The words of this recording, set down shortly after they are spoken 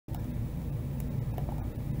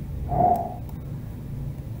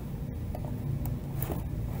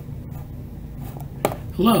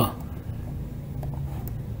Hello.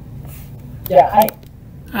 Yeah, hi.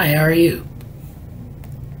 Hi, how are you?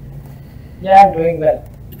 Yeah, I'm doing well.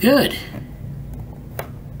 Good.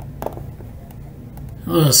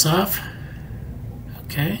 Hello, Assaf.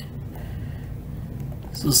 Okay.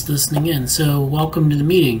 So just listening in. So welcome to the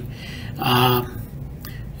meeting.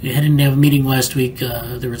 We didn't have a meeting last week.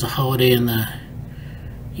 There was a holiday in the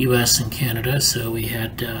U.S. and Canada, so we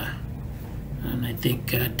had, and I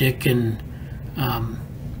think Dick and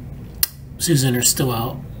Susan are still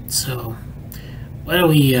out. So why don't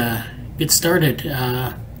we get started?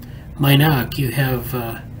 Mainak, you have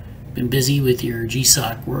been busy with your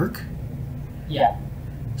GSoC work. Yeah.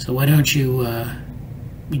 So why don't you,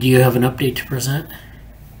 do you have an update to present?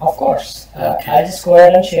 Of course. Okay. I'll just go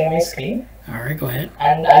ahead and share my screen. All right, go ahead.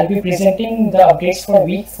 And I'll be presenting the updates for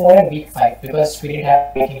week 4 and week 5 because we didn't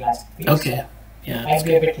have a meeting last week. Okay. So Yeah. it might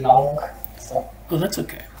be a bit long. So. Oh, that's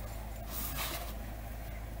okay.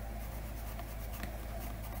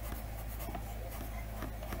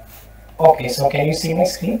 Okay, so can you see my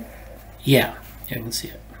screen? Yeah, I can see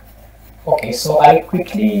it. Okay, so I'll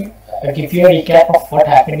quickly give you a recap of what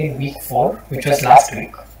happened in week 4, which was last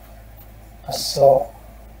week. So,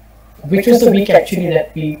 which was the week actually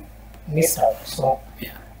that we missed out. So,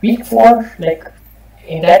 Yeah. week 4, like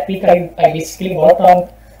in that week, I basically worked on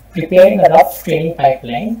preparing a rough training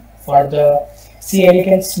pipeline for the C.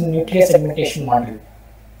 elegans nuclear segmentation module.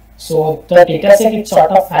 So the dataset it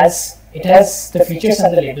sort of has the features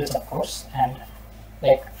and the labels, of course, and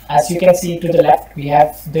like as you can see to the left, we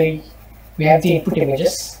have the input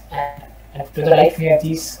images, and to the right we have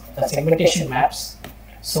these segmentation maps.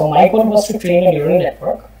 So my goal was to train a neural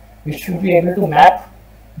network which should be able to map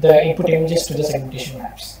the input images to the segmentation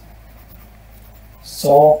maps.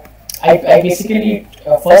 So I basically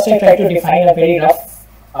first I tried to define a very rough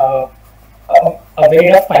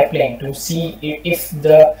pipeline to see if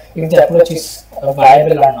the approach is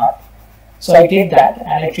viable or not. So I did that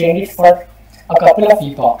and I trained it for a couple of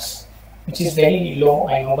epochs, which is very low,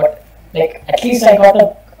 I know, but like at least I got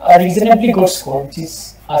a reasonably good score, which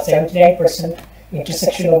is a 79%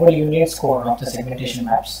 intersection over union score of the segmentation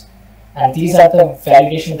maps. And these are the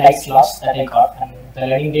validation dice loss that I got, and the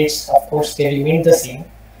learning rates, of course, they remained the same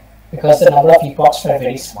because the number of epochs were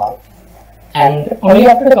very small. And only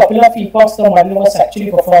after a couple of epochs, the model was actually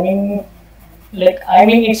performing, like, I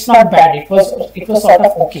mean, it's not bad. It was sort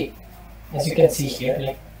of okay, as you can see here.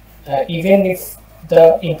 Like, even if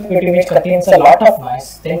the input image contains a lot of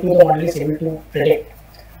noise, then the model is able to predict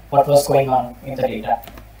what was going on in the data.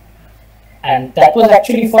 And that was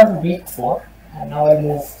actually for week 4. And now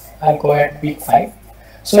I'll go at week 5.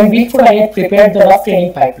 So in week 4, I had prepared the rough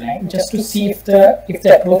training pipeline just to see if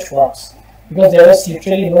the approach works, because there was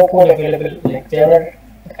literally no code available. Like I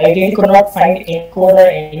really could not find any code or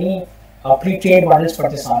any pre-trained models for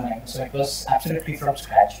this online. So it was absolutely from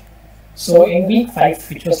scratch. So in week 5,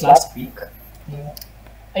 which was last week,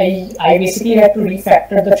 I basically had to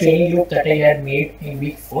refactor the training loop that I had made in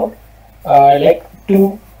week 4, like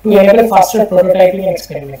to enable faster prototyping and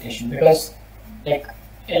experimentation, because like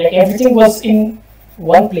everything was in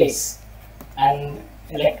one place, and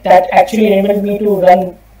like that actually enabled me to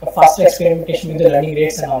run a faster experimentation with the learning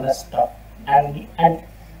rates and all that stuff. And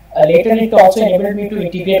later it also enabled me to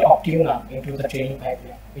integrate Optuna into the training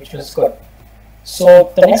pipeline, which was good.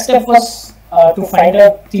 So the next step was to find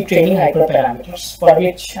out the training hyperparameters, for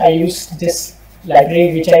which I used this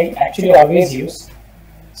library, which I actually always use.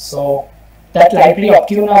 So that library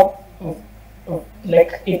Optuna,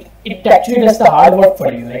 like it actually does the hard work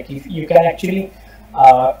for you. Like if you can actually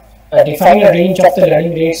define a range of the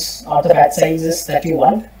learning rates or the batch sizes that you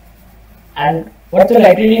want, and what the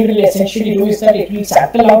library will essentially do is that it will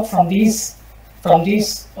sample out from these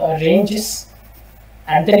ranges,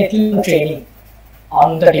 and then it will do training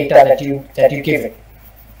on the data that you give it.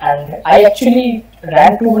 And I actually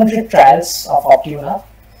ran 200 trials of Optuna,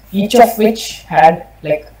 each of which had,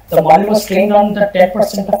 like, the model was trained on the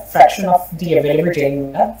 10% of fraction of the available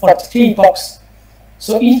training data for 3 epochs.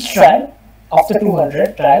 So each trial of the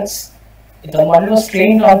 200 trials, the model was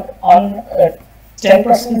trained on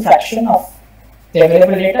 10% fraction of the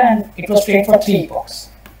available data, and it was trained for 3 epochs.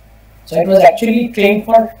 So it was actually trained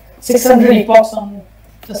for 600 epochs on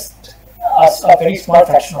just a very small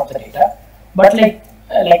fraction of the data. But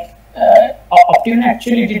Optuna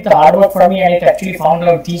actually did the hard work for me, and it actually found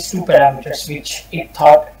out these 2 parameters which it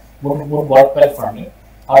thought would work well for me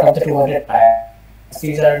out of the 200 trials.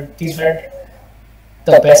 These were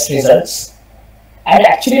the best results. And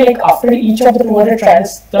actually, like after each of the 200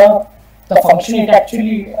 trials, the the function, it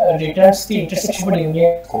actually returns the intersection over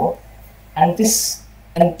union score, and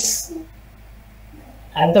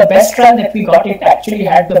the best run that we got, it actually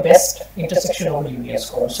had the best intersection over union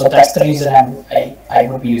score. So that's the reason I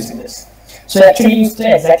would be using this. So I actually use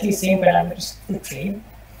the exactly same parameters to train,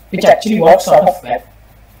 which actually works sort of well.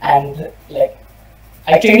 And like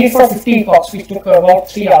I trained it for 50 epochs, which took about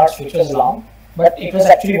 3 hours, which was long, but it was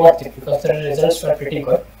actually worth it because the results were pretty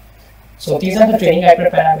good. So these are the training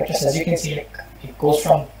hyperparameters. As you can see, like, it goes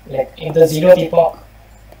from like in the 0th epoch,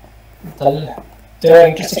 the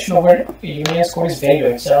intersection over union score is very low,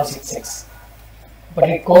 it's around 6.6. But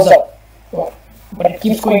it goes up, but it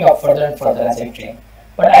keeps going up further and further as I train.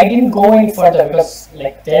 But I didn't go any further because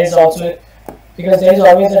like there is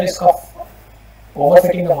always a risk of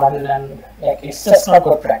overfitting the model, and like it's just not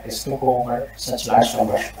good practice to go over such large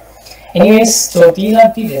numbers. Anyways, so these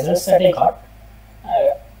are the results that I got.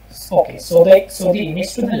 Okay, so the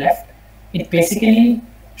image to the left, it basically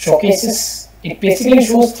shows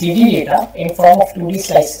 3D data in form of 2D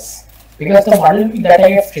slices, because the model that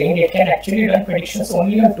I have trained, it can actually run predictions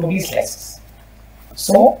only on 2D slices.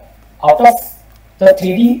 So out of the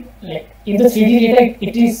 3D, like in the 3D data,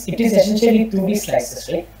 it is essentially 2D slices,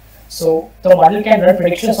 right? So the model can run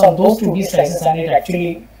predictions on those 2D slices, and it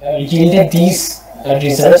actually yielded these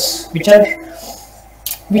results, which are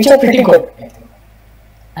pretty good, I think.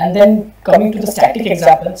 And then coming to the static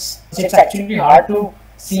examples, it's actually hard to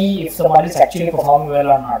see if the model is actually performing well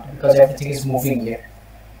or not, because everything is moving here.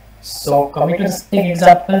 So coming to the static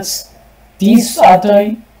examples, these are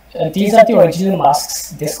the original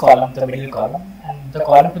masks. This column, the middle column, and the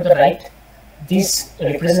column to the right, this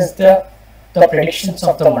represents the predictions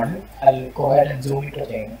of the model. I'll go ahead and zoom into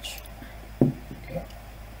the image.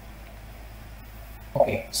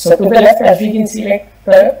 Okay. So to the left, as we can see, like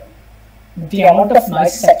the amount of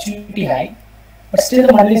noise is actually pretty high, but still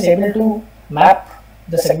the model is able to map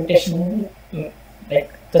the segmentation, like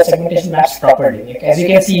the segmentation maps properly. Like as you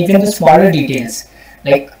can see, even the smaller details,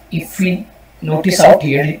 like if we notice out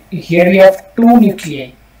here we have 2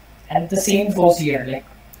 nuclei, and the same goes here. Like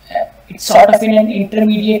it's sort of in an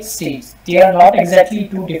intermediate stage. They are not exactly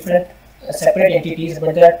 2 different separate entities,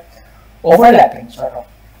 but they're overlapping sort of.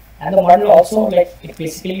 And the model also, like it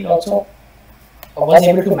basically also was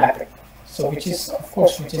able to map it. So which is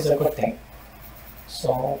a good thing.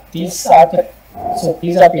 So these are the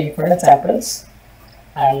important samples,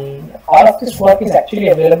 and all of this work is actually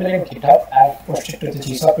available in GitHub. I posted to the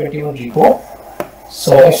GSoC 21 repo.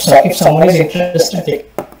 So if someone is interested,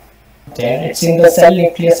 there it's in the cell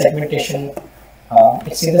nuclear segmentation.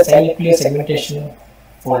 It's in the cell nuclear segmentation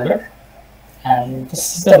folder, and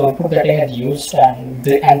this is the notebook that I had used, and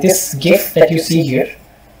this GIF that you see here,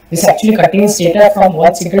 this actually contains data from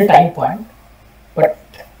one single time point,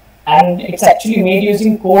 and it's actually made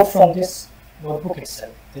using code from this notebook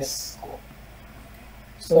itself, this code.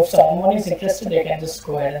 So if someone is interested, they can just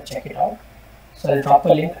go ahead and check it out. So I'll drop a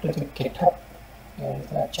link to the GitHub in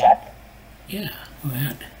the chat. Yeah, go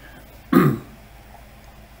ahead.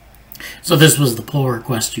 So this was the pull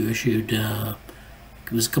request you issued,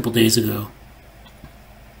 it was a couple days ago.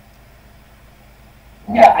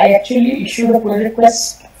 Yeah, I actually issued a pull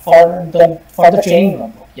request for the training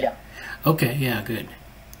notebook. Yeah. Okay. Yeah. Good.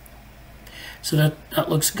 So that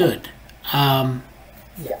looks good. Yeah.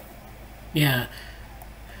 Yeah.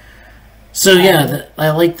 So yeah, I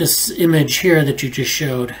like this image here that you just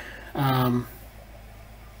showed. Yeah.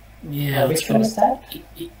 Which one is that? Is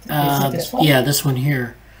it this one? Yeah, this one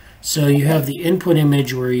here. So you have the input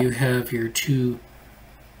image where you have your 2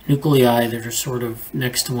 nuclei that are sort of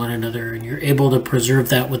next to one another, and you're able to preserve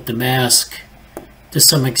that with the mask to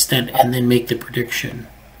some extent, and then make the prediction.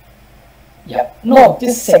 Yeah. No,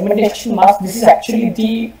 this segmentation mask, this is actually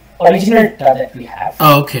the original data that we have.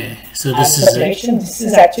 Oh, okay. So this is the prediction. This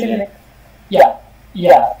is actually, yeah.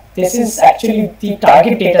 This is actually the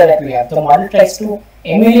target data that we have. The model tries to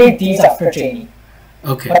emulate these after training.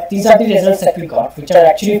 Okay. But these are the results that we got, which are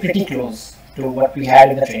actually pretty close to what we had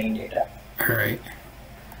in the training data. All right.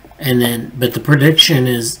 And then, but the prediction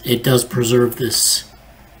is it does preserve this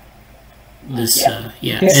this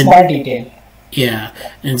small detail. Yeah,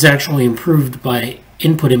 and it's actually improved by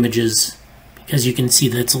input images, because you can see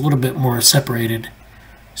that it's a little bit more separated.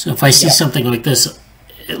 So if I see something like this,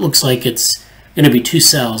 it looks like it's going to be 2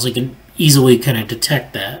 cells. I can easily kind of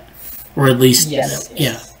detect that, or at least yes.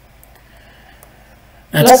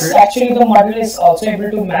 That's Plus, great. actually, the model is also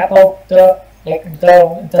able to map out the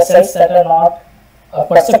cells that are not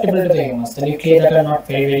perceptible to the humans, the nuclei that are not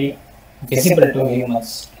very visible to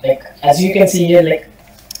humans. Like as you can see here, like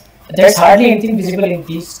there's hardly anything visible in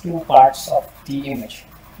these 2 parts of the image.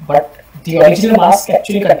 but the original mask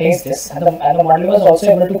actually contains this, and the model was also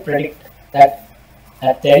able to predict that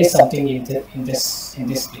there is something in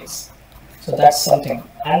this place. So that's something,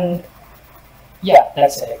 and yeah,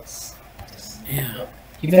 that's it. Yeah.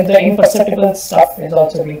 Even the imperceptible stuff is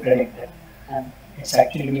also being predicted, and it's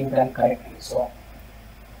actually being done correctly. So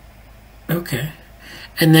Okay.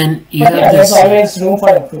 And then you but have yeah, this. there's always room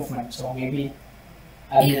for improvement. So maybe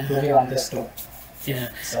I'll be Yeah. improving on this too. Yeah.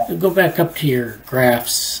 So Go back up to your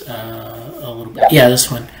graphs a little bit. Yeah. Yeah, this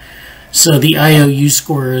one. So the IOU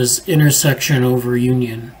score is intersection over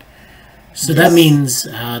union. So that Yes. means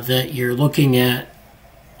that you're looking at,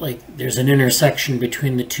 like, there's an intersection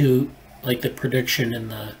between the two, like the prediction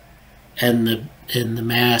and the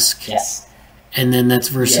mask. yes, And then that's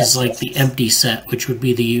versus Yes, like yes, the yes. empty set, which would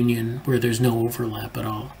be the union, where there's no overlap at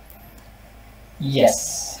all.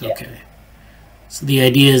 yes, yeah. Okay. So the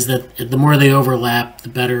idea is that the more they overlap, the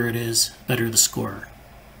better it is, better the score.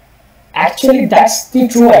 Actually, that's the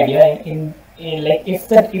true idea. In like if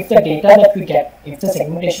the data that we get, if the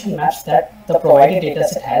segmentation match that the provided data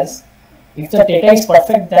set has, if the data is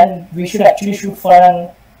perfect, then we should actually shoot for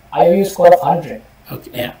an IOU score of 100.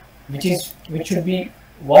 Okay. Yeah. Which should be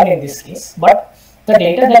 1 in this case. But the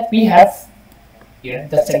data that we have here,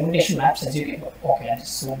 the segmentation maps, as you can, okay, I'll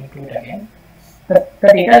just zoom into it again. The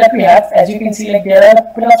data that we have, as you can see, like there are a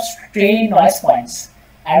couple of stray noise points,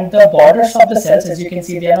 and the borders of the cells, as you can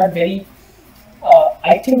see, they are not very.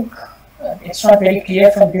 I think it's not very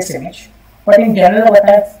clear from this image, but in general, what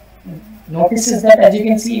I've noticed is that, as you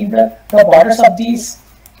can see, in the borders of these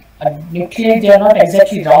nuclei, they are not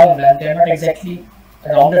exactly round and they are not exactly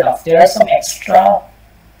rounded off. There are some extra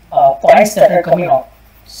points that are coming out.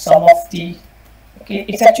 Some of the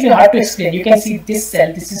it's actually hard to explain. You can see this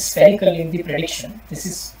cell, this is spherical in the prediction, this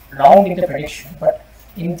is round in the prediction, but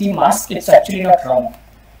in the mask it's actually not round.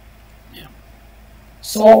 Yeah.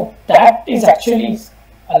 So that is actually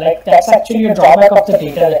that's actually a drawback of the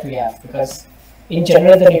data that we have, because in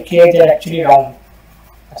general the nuclei, they're actually round.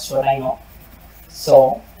 That's what I know.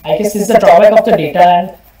 So I guess this is the drawback of the data,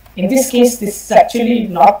 and in this case this is actually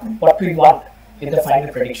not what we want in the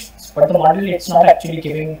final predictions. But the model, it's not actually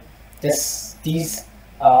giving these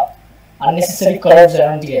unnecessary curves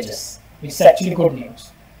around the edges, which is actually good news.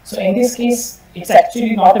 So in this case, it's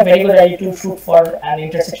actually not a very good idea to shoot for an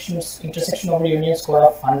intersection over union score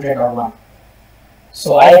of 100 or 1.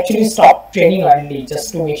 So I actually stopped training early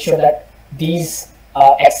just to make sure that these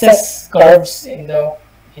excess curves in the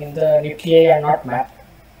nuclei are not mapped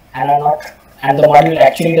and the model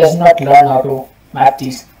actually does not learn how to map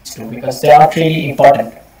these two, because they are not really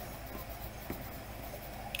important.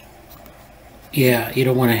 Yeah, you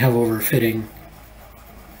don't want to have overfitting.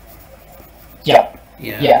 Yeah.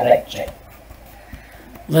 Yeah. Yeah. Right.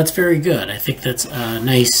 Well, that's very good. I think that's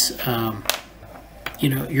nice.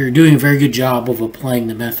 You're doing a very good job of applying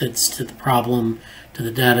the methods to the problem, to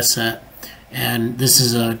the data set. And this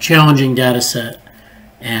is a challenging data set.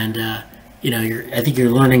 And, I think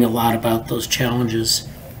you're learning a lot about those challenges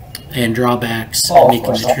and drawbacks and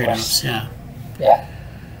making the trade-offs. Yeah. Yeah.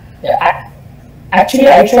 Yeah. Actually,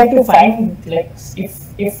 I try to find, like,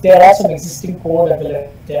 if there are some existing code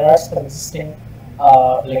available, there are some existing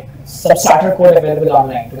some starter code available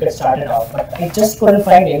online to get started out, but I just couldn't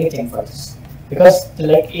find anything for this, because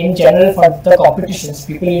in general for the competitions,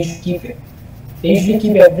 people usually keep it. They usually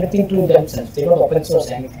keep everything to themselves. They don't open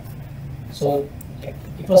source anything. So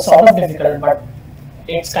it was sort of difficult, but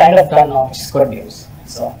it's kind of done now, which is good news.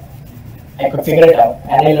 So I could figure it out,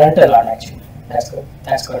 and I learned a lot actually. That's good.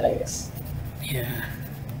 That's good, I guess. Yeah.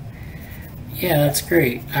 Yeah, that's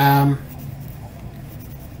great.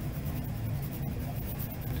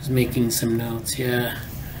 Just making some notes. Yeah.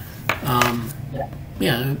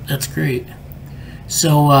 Yeah, that's great.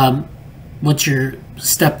 So, what's your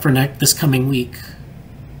step for this coming week?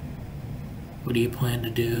 What do you plan to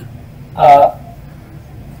do?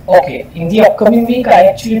 Okay, in the upcoming week, I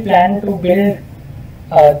actually plan to build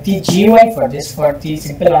the GUI for the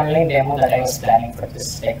simple online demo that I was planning for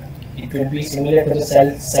this. It will be similar to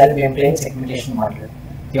the cell membrane segmentation model,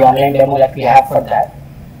 the online demo that we have for that.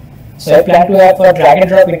 So I plan to have a drag and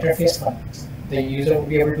drop interface for this. The user will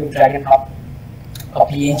be able to drag and drop a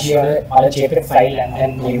PNG or a JPEG file, and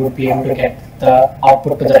then they would be able to get the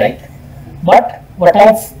output to the right. But what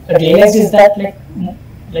I've realized is that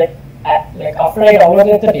after I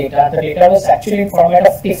downloaded the data was actually in format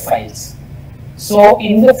of TIFF files. So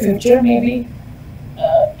in the future, maybe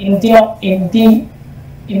in the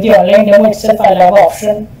online demo itself, I'll have an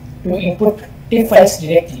option to input TIFF files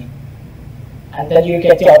directly, and then you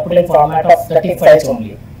get the output in format of the TIFF files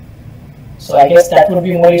only. So I guess that would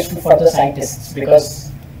be more useful for the scientists,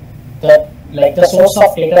 because the like the source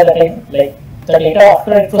of data that the data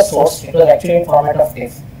after it was sourced, it was actually in format of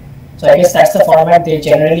div. So I guess that's the format they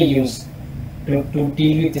generally use to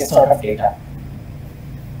deal with this sort of data.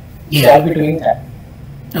 Yeah. So I'll be doing that.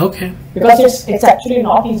 Okay. Because it's actually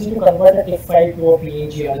not easy to convert a TIFF file to a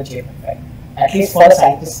PNG or a JPEG file. At least for a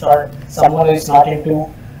scientist or someone who is not into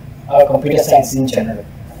computer science in general.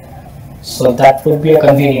 So that would be a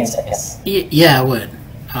convenience, I guess. Yeah, it would.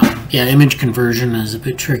 Yeah, image conversion is a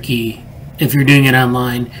bit tricky. If you're doing it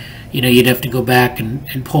online, you know, you'd have to go back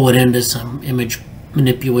and pull it into some image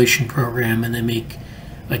manipulation program and then make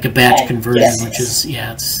like a batch conversion, which is,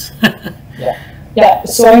 it's... Yeah,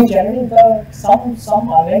 so in general, some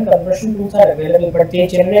online conversion tools are available, but they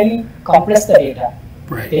generally compress the data.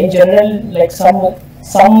 Right. In general, like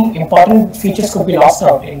some important features could be lost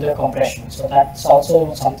out in the compression, so that's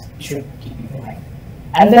also something you should keep in mind.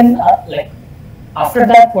 And then, after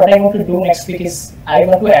that, what I want to do next week is I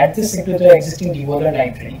want to add this into the existing DevoLearn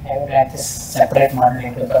library. I want to add this separate model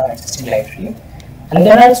into the existing library, and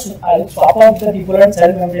then I'll swap out the DevoLearn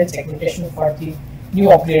cell membrane segmentation for the new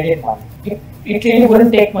upgraded one. It really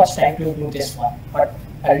wouldn't take much time to do this one, but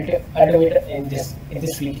I'll do it in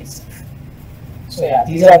this week itself. So yeah,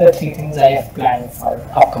 these are the 3 things I have planned for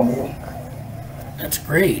upcoming week. That's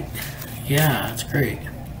great. Yeah, that's great.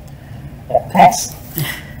 Yeah, thanks.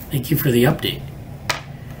 Thank you for the update.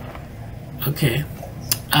 Okay.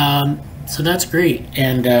 So that's great.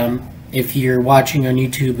 And if you're watching on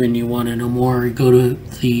YouTube and you want to know more, go to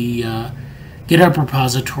the GitHub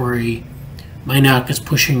repository. Mainak is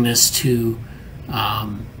pushing this to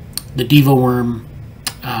the DevoWorm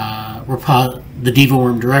the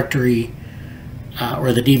DevoWorm directory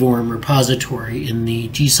or the DevoWorm repository in the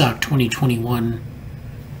GSoC 2021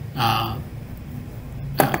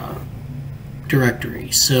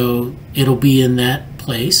 directory. So it'll be in that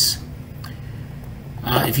place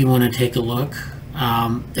if you want to take a look.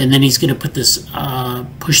 And then he's going to put this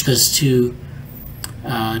push this to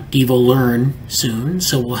DevoLearn soon,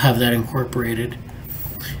 so we'll have that incorporated.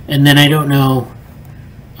 And then I don't know,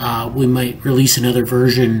 we might release another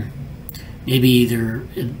version, maybe either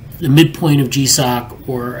at the midpoint of GSoC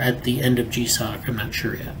or at the end of GSoC. I'm not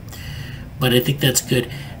sure yet, but I think that's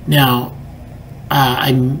good. Now,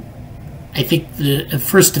 I think the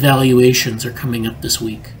first evaluations are coming up this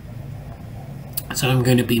week, so I'm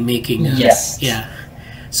going to be making yeah.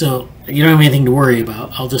 So you don't have anything to worry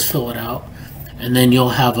about. I'll just fill it out. And then you'll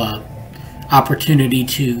have a opportunity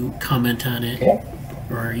to comment on it,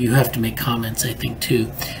 or you have to make comments, I think,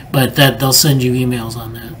 too. But that they'll send you emails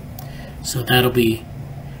on that. So that'll be,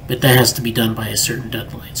 but that has to be done by a certain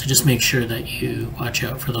deadline. So just make sure that you watch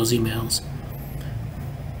out for those emails.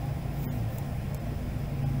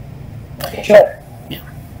 Okay, sure. Yeah.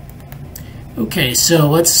 Okay, so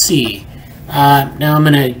let's see. Now I'm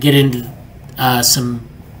going to get into some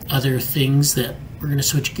other things that we're going to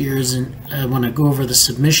switch gears, and I want to go over the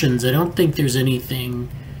submissions. I don't think there's anything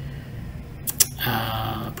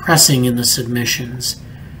pressing in the submissions,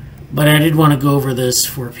 but I did want to go over this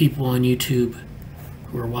for people on YouTube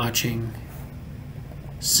who are watching.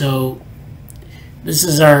 So this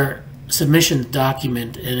is our submissions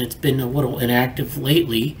document, and it's been a little inactive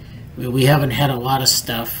lately. We haven't had a lot of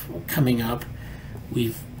stuff coming up.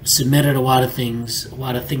 We've submitted a lot of things. A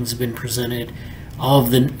lot of things have been presented. All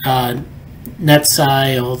of the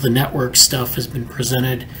NetSci, all the network stuff has been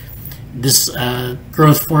presented. This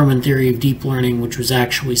growth form and theory of deep learning, which was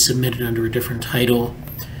actually submitted under a different title,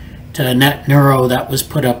 to Net Neuro, that was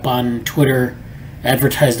put up on Twitter,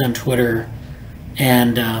 advertised on Twitter,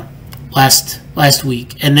 and last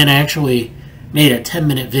week. And then I actually made a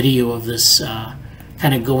 10-minute video of this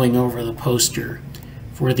kind of going over the poster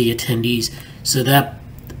for the attendees. So that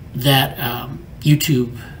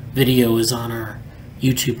YouTube video is on our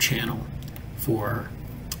YouTube channel for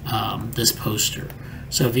this poster.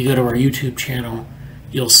 So if you go to our YouTube channel,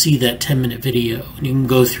 you'll see that 10-minute video, and you can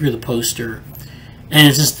go through the poster, and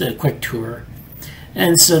it's just a quick tour.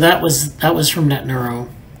 And so that was from Net Neuro.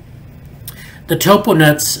 The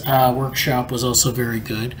TopoNets workshop was also very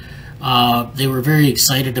good. They were very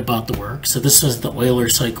excited about the work. So this was the Euler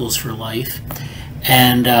cycles for life,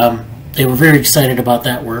 and they were very excited about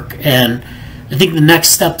that work. And I think the next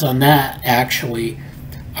steps on that actually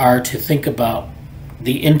are to think about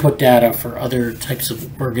the input data for other types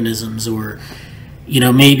of organisms, or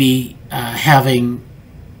maybe having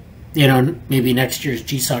maybe next year's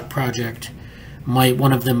GSoC project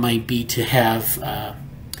one of them might be to have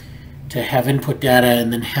input data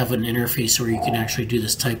and then have an interface where you can actually do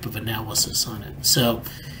this type of analysis on it. So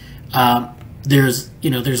there's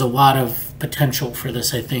a lot of potential for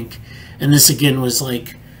this, I think. And this again was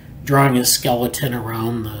like drawing a skeleton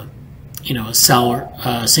around you know, a cell or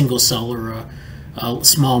a single cell or a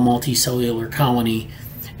small multicellular colony,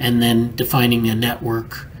 and then defining a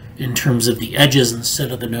network in terms of the edges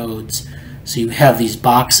instead of the nodes. So you have these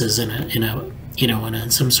boxes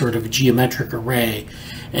in some sort of geometric array,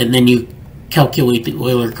 and then you calculate the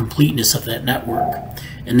Euler completeness of that network,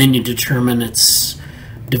 and then you determine its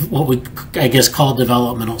what we, I guess, call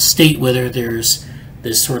developmental state, whether there's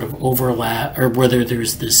this sort of overlap or whether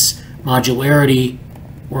there's this modularity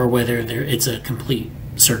or whether it's a complete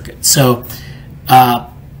circuit. So I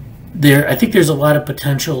think there's a lot of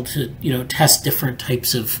potential to, you know, test different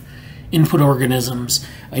types of input organisms.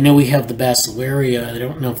 I know we have the Basilaria. I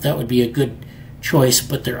don't know if that would be a good choice,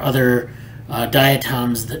 but there are other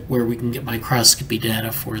diatoms where we can get microscopy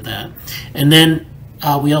data for that. And then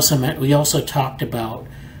we also talked about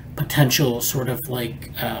potential sort of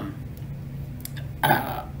like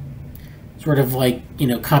you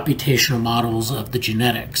know, computational models of the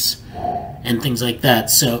genetics and things like that.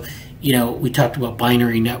 So, you know, we talked about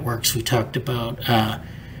binary networks. We talked about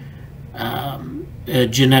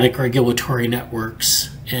genetic regulatory networks,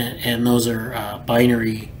 and those are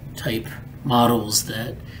binary type models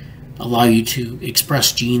that allow you to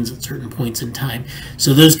express genes at certain points in time.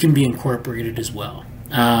 So those can be incorporated as well.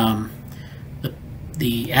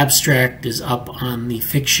 The abstract is up on the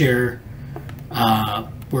Figshare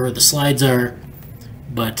where the slides are,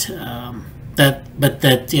 but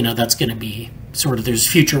that you know, that's going to be sort of, there's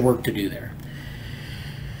future work to do there.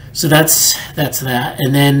 So that's that.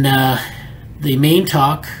 And then the main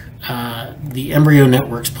talk, the embryo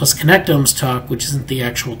networks plus connectomes talk, which isn't the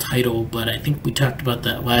actual title, but I think we talked about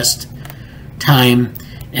that last time,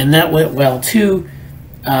 and that went well too.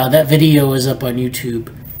 That video is up on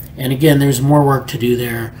YouTube, and again, there's more work to do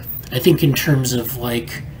there. I think in terms of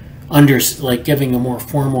like giving a more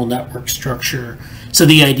formal network structure. So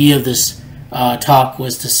the idea of this talk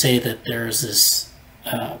was to say that there's this,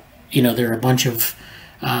 you know, there are a bunch of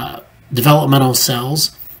developmental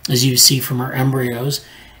cells, as you see from our embryos,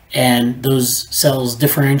 and those cells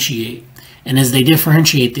differentiate. And as they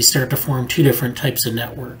differentiate, they start to form two different types of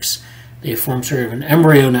networks. They form sort of an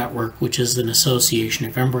embryo network, which is an association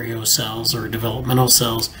of embryo cells or developmental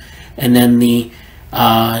cells, and then the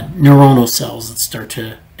neuronal cells that start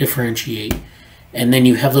to differentiate. And then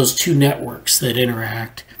you have those two networks that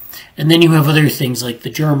interact. And then you have other things like the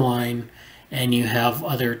germline, and you have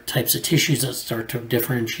other types of tissues that start to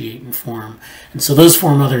differentiate and form. And so those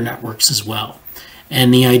form other networks as well.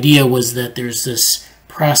 And the idea was that there's this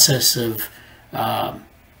process of,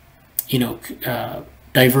 you know,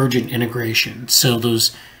 divergent integration. So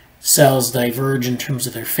those cells diverge in terms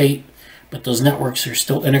of their fate, but those networks are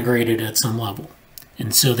still integrated at some level.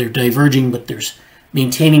 And so they're diverging, but there's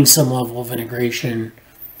maintaining some level of integration,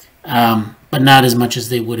 but not as much as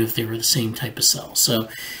they would if they were the same type of cell. So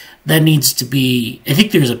that needs to be, I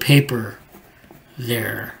think there's a paper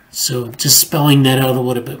there. So just spelling that out a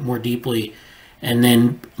little bit more deeply and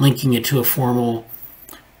then linking it to a formal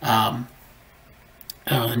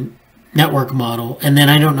network model. And then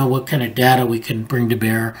I don't know what kind of data we can bring to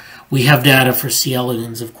bear. We have data for C.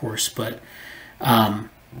 elegans, of course, but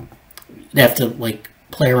they have to like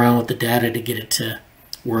play around with the data to get it to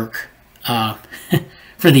work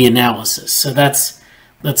for the analysis. So that's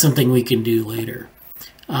something we can do later.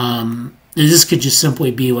 This could just simply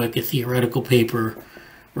be like a theoretical paper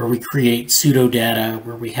where we create pseudo data,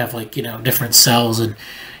 where we have like, you know, different cells and,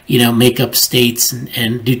 you know, make up states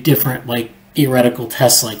and do different like theoretical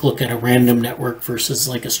tests, like look at a random network versus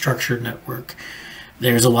like a structured network.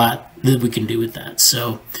 There's a lot that we can do with that.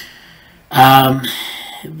 So,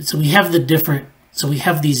 so we have the different, so we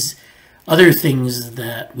have these other things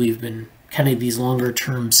that we've been kind of these longer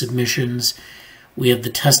term submissions. We have the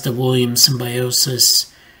test of Williams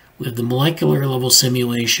symbiosis. We have the molecular level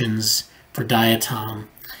simulations for diatom.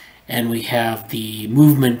 And we have the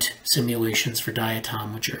movement simulations for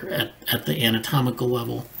diatom, which are at the anatomical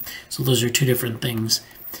level. So those are two different things.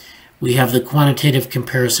 We have the quantitative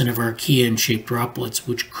comparison of archaea and shaped droplets,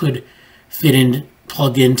 which could fit in,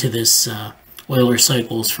 plug into this Euler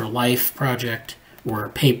cycles for life project or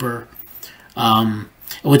paper. It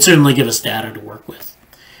would certainly give us data to work with.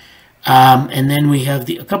 And then we have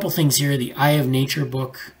a couple things here, the Eye of Nature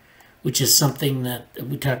book, which is something that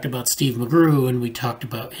we talked about Steve McGrew, and we talked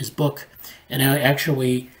about his book. And I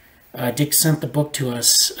actually, Dick sent the book to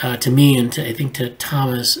us, to me, and I think to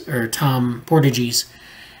Tom Porteges.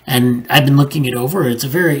 And I've been looking it over. It's a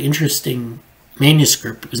very interesting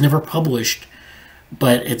manuscript. It was never published,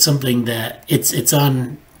 but it's something that it's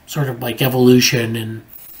on sort of like evolution and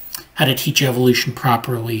how to teach evolution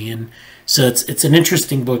properly. And so it's an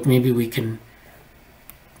interesting book. Maybe we can,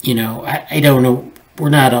 you know, I don't know we're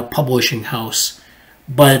not a publishing house,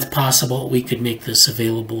 but it's possible we could make this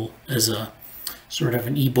available as a sort of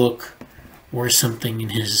an ebook or something in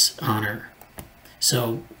his honor.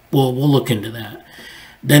 So we'll look into that.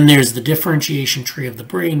 Then there's the differentiation tree of the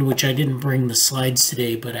brain, which I didn't bring the slides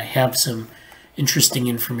today, but I have some interesting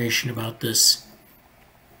information about this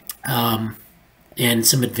and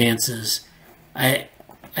some advances. I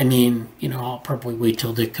mean, you know, I'll probably wait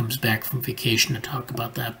till Dick comes back from vacation to talk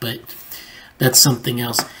about that, but that's something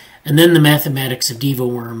else. And then the mathematics of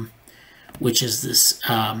DevoWorm, which is this,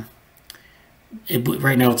 right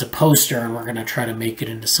now it's a poster, and we're going to try to make it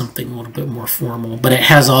into something a little bit more formal, but it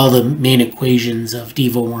has all the main equations of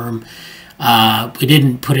DevoWorm. We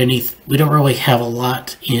didn't put we don't really have a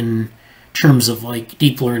lot in terms of like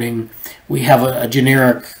deep learning. We have a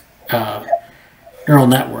generic neural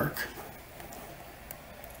network.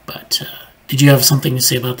 But did you have something to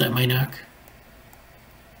say about that, Mainak?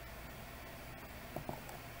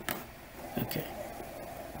 Okay.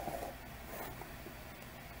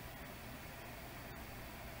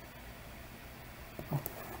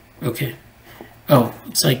 Okay. Oh,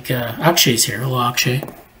 it's like Akshay's here. Hello, Akshay.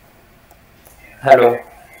 Hello.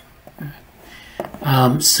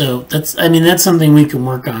 So that's something we can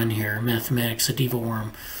work on here, mathematics of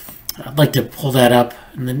DevoWorm. I'd like to pull that up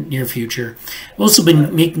in the near future. I've also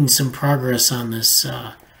been making some progress on this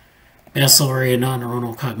basal area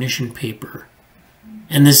non-neuronal cognition paper.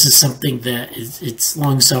 And this is something that it's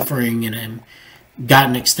long-suffering, and I've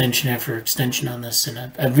gotten extension after extension on this, and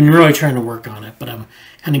I've been really trying to work on it, but I'm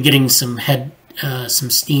kind of getting some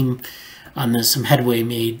steam on this, some headway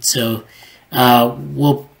made. So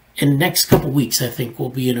in the next couple weeks, I think we'll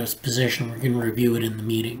be in a position where we can review it in the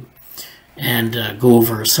meeting and go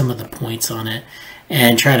over some of the points on it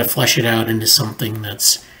and try to flesh it out into something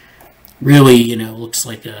that's really, you know, looks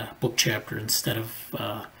like a book chapter instead of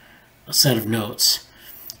a set of notes.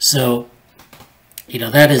 So, you know,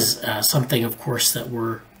 that is something, of course, that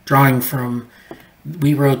we're drawing from.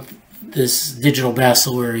 We wrote this digital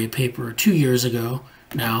basal area paper 2 years ago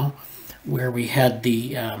now, where we had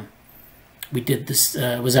we did this,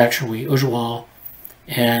 it was actually Ujwal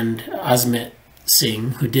and Asmit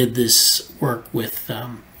Singh who did this work with,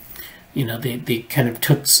 you know, they kind of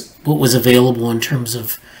took what was available in terms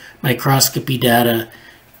of microscopy data.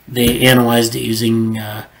 They analyzed it using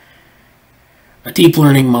a deep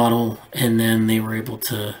learning model, and then they were able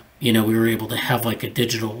to, you know, we were able to have like a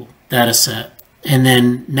digital data set. And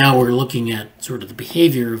then now we're looking at sort of the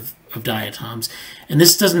behavior of diatoms. And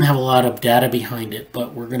this doesn't have a lot of data behind it,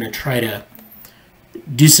 but we're going to try to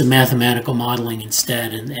do some mathematical modeling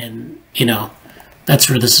instead. And you know, that's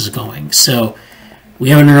where this is going. So we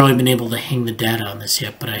haven't really been able to hang the data on this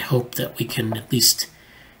yet, but I hope that we can at least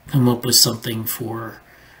come up with something for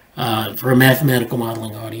a mathematical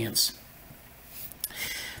modeling audience.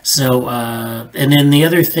 So, and then the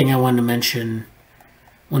other thing I wanted to mention,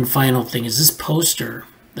 one final thing, is this poster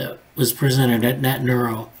that was presented at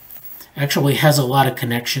NetNeuro actually has a lot of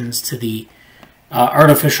connections to the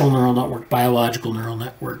artificial neural network, biological neural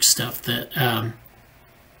network stuff that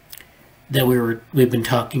we've been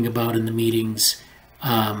talking about in the meetings.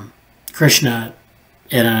 Krishna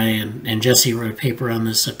and I and Jesse wrote a paper on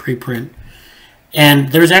this, a preprint, and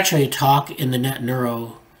there's actually a talk in the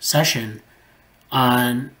NetNeuro session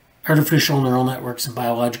on artificial neural networks and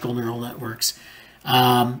biological neural networks.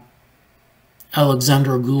 Alexandro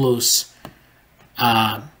Goulos,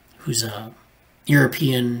 who's a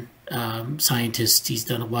European scientist, he's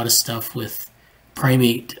done a lot of stuff with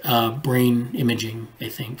primate brain imaging, I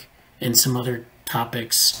think, and some other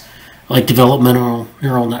topics like developmental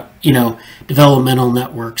developmental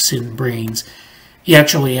networks in brains. He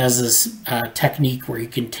actually has this technique where you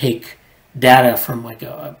can take data from I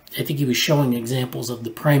think he was showing examples of the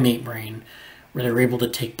primate brain, where they're able to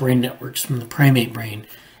take brain networks from the primate brain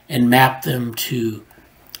and map them to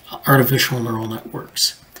artificial neural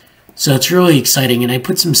networks. So it's really exciting, and I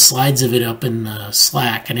put some slides of it up in the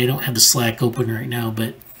Slack, and I don't have the Slack open right now,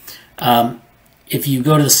 but if you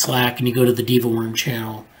go to the Slack and you go to the DevoWorm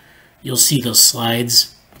channel, you'll see those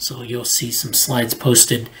slides. So you'll see some slides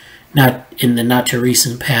posted not in the not too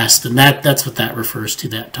recent past, and that's what that refers to,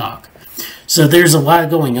 that talk. So there's a lot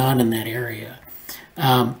going on in that area.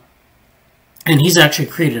 And he's actually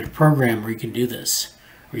created a program where you can do this,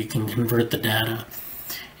 where you can convert the data.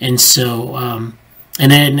 And so,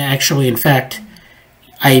 and then actually, in fact,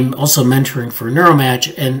 I'm also mentoring for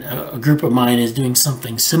Neuromatch, and a group of mine is doing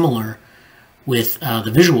something similar with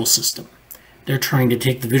the visual system. They're trying to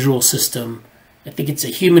take the visual system, I think it's a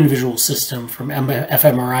human visual system, from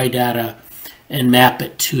fMRI data and map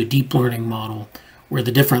it to a deep learning model where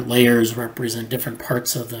the different layers represent different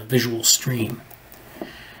parts of the visual stream.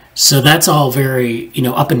 So that's all very,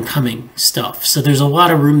 up and coming stuff. So there's a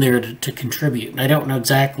lot of room there to contribute. And I don't know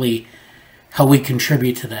exactly how we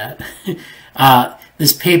contribute to that.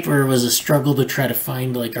 This paper was a struggle to try to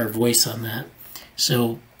find like our voice on that.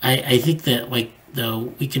 So I think that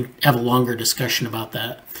though we can have a longer discussion about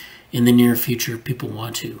that in the near future if people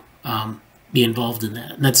want to be involved in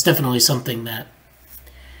that. And that's definitely something that,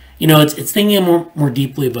 it's thinking more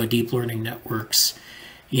deeply about deep learning networks.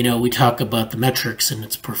 We talk about the metrics and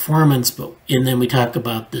its performance, and then we talk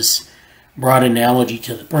about this broad analogy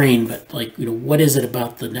to the brain, but what is it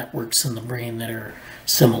about the networks in the brain that are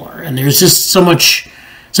similar? And there's just so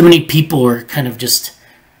many people are kind of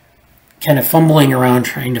fumbling around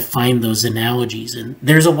trying to find those analogies, and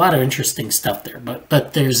there's a lot of interesting stuff there,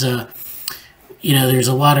 but there's there's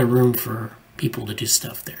a lot of room for people to do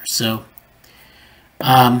stuff there. So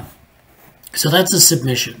so that's the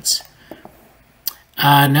submissions.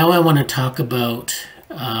 Now I want to talk about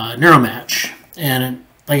NeuroMatch. And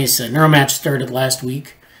like I said, NeuroMatch started last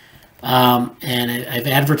week. And I've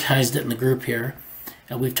advertised it in the group here.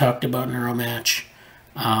 We've talked about NeuroMatch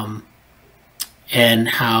and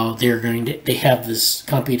how they have this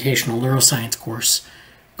computational neuroscience course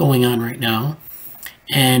going on right now.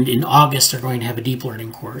 And in August, they're going to have a deep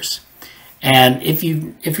learning course. And if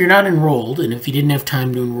you're not enrolled, and if you didn't have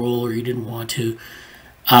time to enroll or you didn't want to,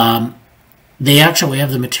 they actually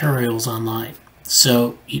have the materials online.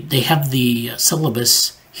 So they have the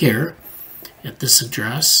syllabus here at this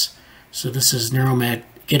address. So this is GitHub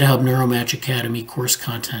NeuroMatch Academy course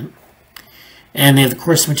content. And they have the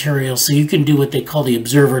course materials, so you can do what they call the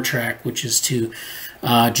observer track, which is to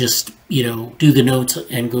just, do the notes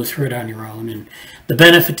and go through it on your own. And the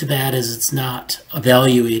benefit to that is it's not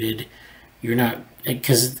evaluated.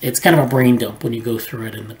 Because it's kind of a brain dump when you go through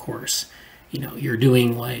it in the course. You're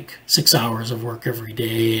doing like 6 hours of work every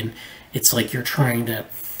day, and it's like you're trying to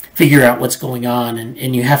figure out what's going on,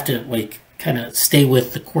 and you have to kind of stay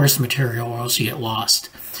with the course material or else you get lost.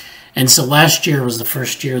 And so last year was the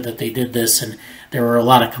first year that they did this, and there were a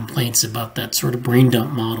lot of complaints about that sort of brain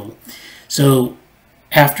dump model. So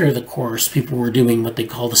after the course, people were doing what they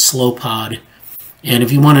call the slow pod. And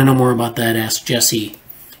if you want to know more about that, ask Jesse,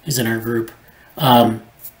 who's in our group.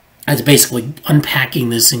 It's basically unpacking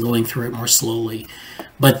this and going through it more slowly.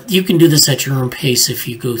 But you can do this at your own pace if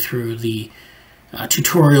you go through the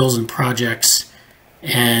tutorials and projects,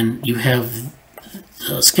 and you have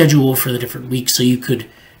the schedule for the different weeks, so you could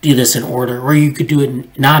do this in order, or you could do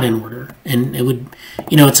it not in order. And it would,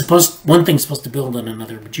 one thing's supposed to build on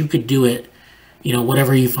another, but you could do it,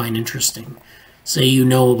 whatever you find interesting. Say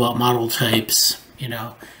about model types,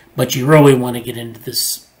 but you really want to get into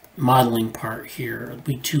this modeling part here,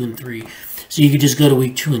 week 2 and 3. So you could just go to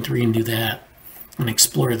week 2 and 3 and do that and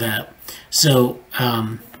explore that. So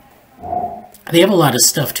they have a lot of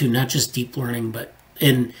stuff too, not just deep learning, but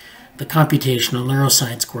in the computational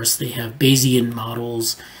neuroscience course, they have Bayesian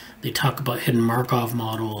models. They talk about hidden Markov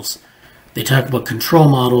models. They talk about control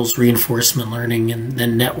models, reinforcement learning, and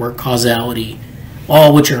then network causality,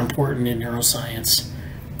 all which are important in neuroscience.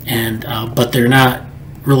 And but they're not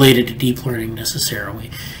related to deep learning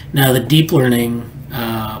necessarily. Now the deep learning,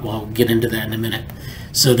 I'll get into that in a minute.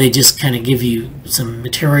 So they just kind of give you some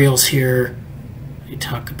materials here. They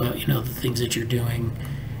talk about, the things that you're doing.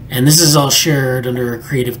 And this is all shared under a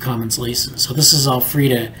Creative Commons license. So this is all free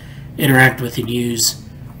to interact with and use.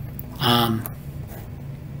 Now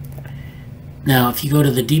if you go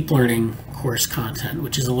to the deep learning course content,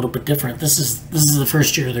 which is a little bit different, this is the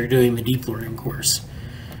first year they're doing the deep learning course.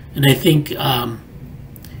 And I think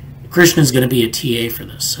Krishna is going to be a TA for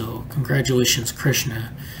this, so congratulations,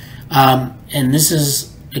 Krishna. And this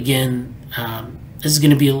is, again, this is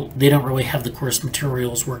going to be, they don't really have the course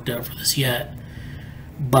materials worked out for this yet,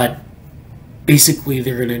 but basically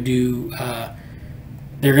they're going to do,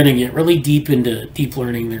 they're going to get really deep into deep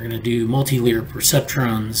learning. They're going to do multi-layer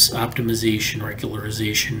perceptrons, optimization,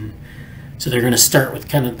 regularization. So they're going to start with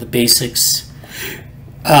kind of the basics,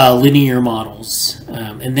 linear models,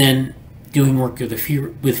 and then doing work with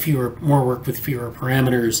fewer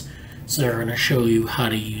parameters. So they're going to show you how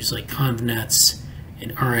to use like convnets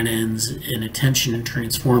and RNNs and attention and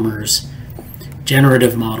transformers,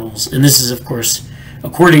 generative models. And this is, of course,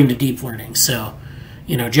 according to deep learning. So,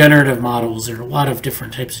 generative models, there are a lot of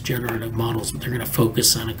different types of generative models, but they're going to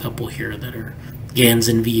focus on a couple here that are GANs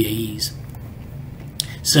and VAEs.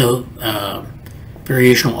 So,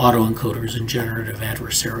 variational autoencoders and generative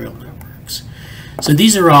adversarial networks. So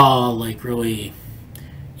these are all like really,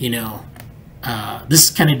 this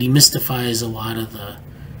kind of demystifies a lot of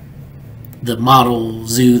the model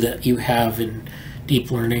zoo that you have in deep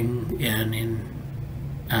learning and in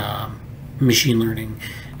machine learning.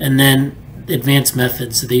 And then advanced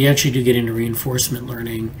methods. So they actually do get into reinforcement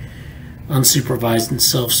learning, unsupervised and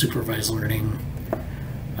self-supervised learning,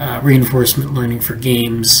 reinforcement learning for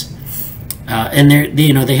games, and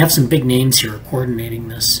they have some big names here coordinating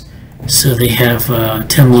this. So they have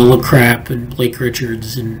Tim Lillicrap and Blake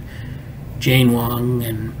Richards and Jane Wong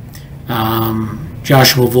and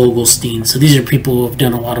Joshua Vogelstein. So these are people who have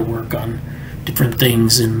done a lot of work on different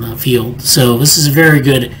things in the field. So this is a very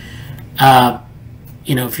good,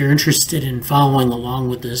 if you're interested in following along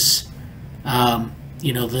with this,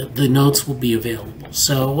 the notes will be available.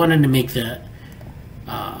 So I wanted to make that,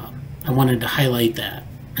 I wanted to highlight that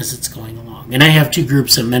as it's going along. And I have two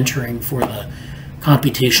groups I'm mentoring for the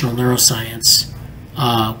computational neuroscience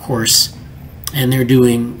course, and they're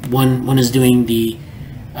doing, one is doing the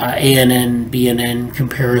ANN, BNN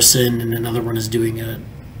comparison, and another one is doing a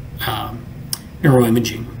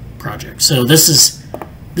neuroimaging project. So this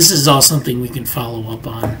is all something we can follow up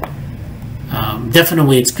on.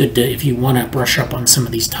 Definitely it's good to, if you want to brush up on some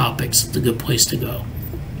of these topics, it's a good place to go.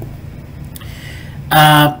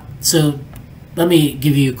 So let me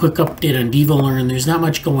give you a quick update on DevoLearn. There's not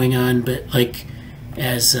much going on, but like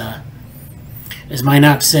as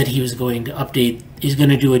Mainak said, he was going to update, he's going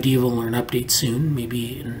to do a DevoLearn update soon,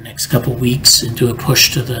 maybe in the next couple of weeks, and do a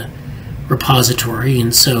push to the repository.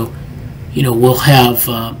 And so, we'll have,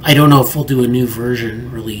 I don't know if we'll do a new version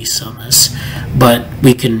release on this, but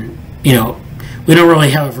we can, we don't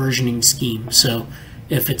really have a versioning scheme. So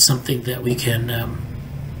if it's something that we can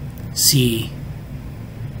see,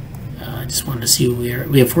 I just wanted to see who we are.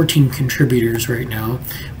 We have 14 contributors right now.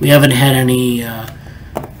 We haven't had any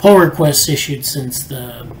pull requests issued since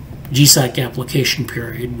the GSoC application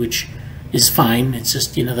period, which is fine. It's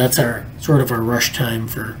just, that's our sort of our rush time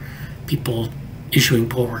for people issuing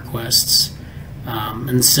pull requests.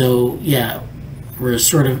 And so, yeah, we're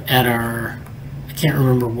sort of at our, I can't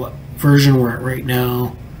remember what version we're at right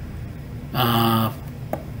now.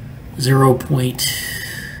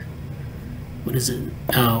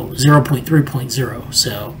 0.3.0.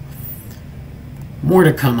 So more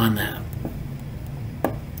to come on that.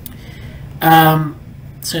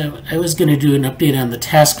 So I was going to do an update on the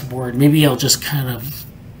task board. Maybe I'll just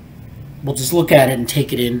we'll just look at it and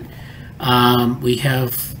take it in. We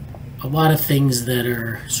have a lot of things that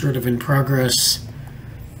are sort of in progress.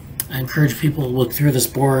 I encourage people to look through this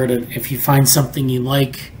board, and if you find something you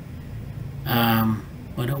like,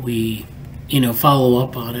 why don't we, follow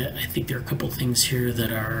up on it. I think there are a couple things here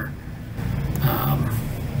that are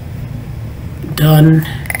done,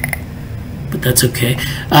 but that's okay.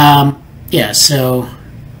 Yeah, so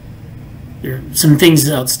there are some things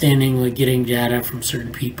outstanding, like getting data from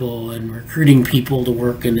certain people and recruiting people to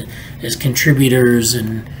work as contributors,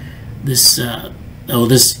 and this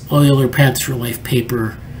this Euler Paths for Life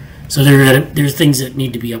paper. So there are things that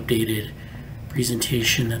need to be updated.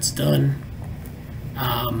 Presentation that's done.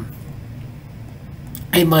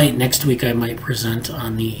 Next week I might present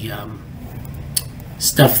on the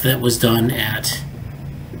stuff that was done at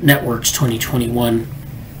Networks 2021,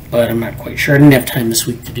 but I'm not quite sure. I didn't have time this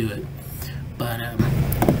week to do it. But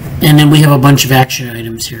and then we have a bunch of action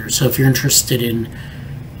items here. So if you're interested in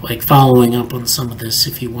like following up on some of this,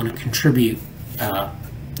 if you want to contribute,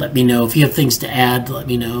 let me know. If you have things to add, let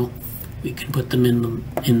me know. We can put them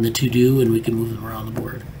in the to-do, and we can move them around the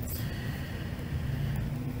board.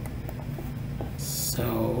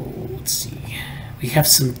 So let's see. We have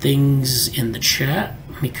some things in the chat.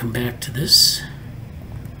 Let me come back to this.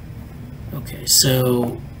 Okay,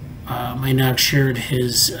 so Mainak shared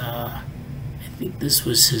his, I think this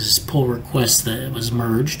was his pull request that was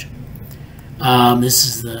merged. This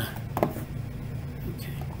is the,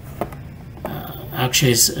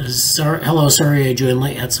 Akshay says, hello, sorry I joined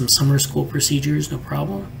late, had some summer school procedures, no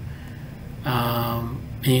problem.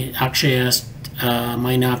 Akshay asked,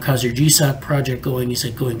 Mainak, how's your GSoC project going? He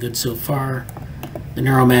said, going good so far. The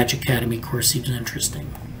NeuroMatch Academy course seems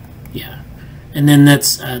interesting. Yeah. And then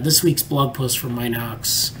that's this week's blog post for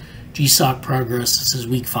Mainak's GSoC progress. This is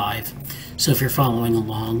week 5. So if you're following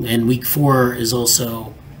along, and week 4 is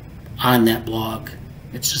also on that blog.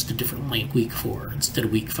 It's just a different link, week 4 instead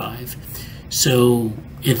of week 5. So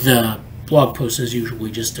if the blog post is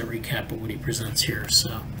usually just a recap of what he presents here.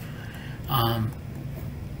 So,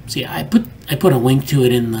 so yeah, I put a link to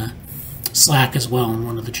it in the Slack as well in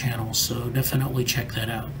one of the channels. So definitely check that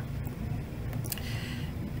out.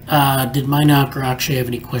 Did Mainak or Akshay have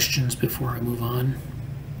any questions before I move on?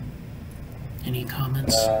 Any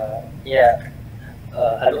comments? Yeah.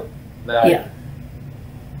 Hello. Yeah.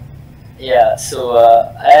 Yeah. So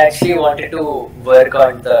I actually wanted to work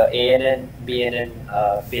on the ANN BNN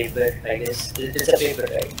paper. I guess it's a paper,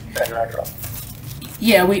 right? If I'm not wrong.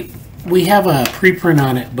 Yeah, we have a preprint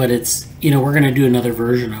on it, but it's, we're going to do another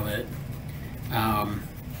version of it.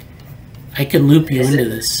 I can loop you into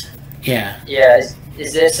this. Yeah. Yeah.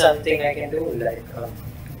 Is there something I can do? Like.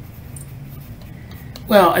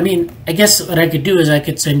 Well, I mean, I guess what I could do is I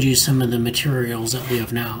could send you some of the materials that we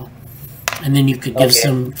have now, and then you could give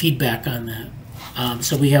some feedback on that.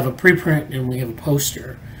 So we have a preprint and we have a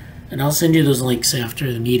poster, and I'll send you those links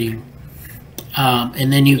after the meeting.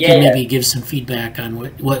 And then you can maybe give some feedback on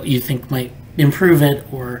what you think might improve it,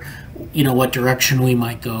 or what direction we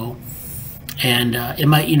might go, and it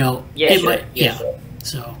might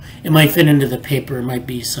so it might fit into the paper. It might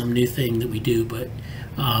be some new thing that we do, but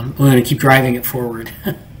we're going to keep driving it forward.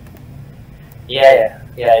 Yeah,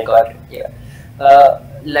 I got it. Yeah.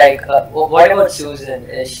 What about Susan?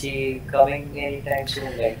 Is she coming anytime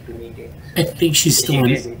soon, like to meetings? I think she's still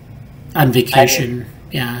on vacation.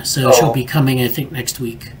 Yeah, so she'll be coming, I think, next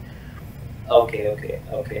week. Okay.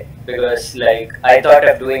 Because I thought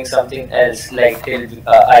of doing something else, till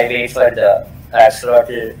I wait for the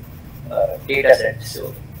axolotl data set.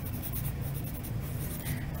 So.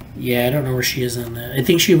 Yeah, I don't know where she is on that. I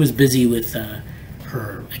think she was busy with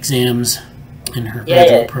her exams and her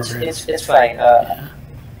graduate program. It's fine.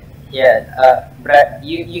 Brad,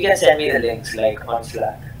 you can send me the links on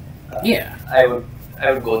Slack. Yeah, I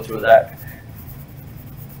would go through that.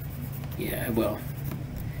 Yeah, I will.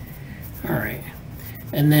 All right,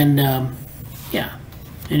 and then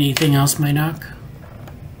anything else, Mainak?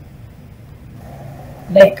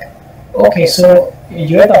 Okay, so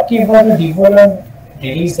you are talking about the DevoLearn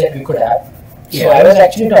release that we could have. Yeah. So I was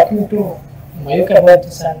actually talking to Mayuk about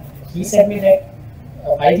this, and he said me that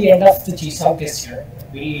by the end of the GSoC this year,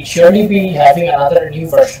 we'll surely be having another new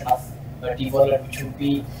version of DevoLearn, which would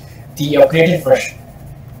be the upgraded version.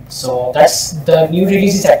 So that's the new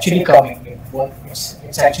release is actually coming.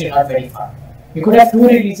 It's actually not very far. We could have two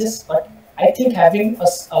releases, but I think having a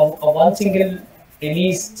one single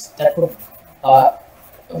release that would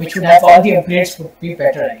which would have all the upgrades would be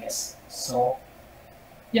better, I guess. So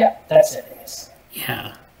yeah, that's it, I guess.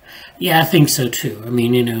 Yeah, I think so too. I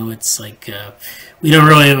mean, it's like we don't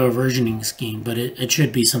really have a versioning scheme, but it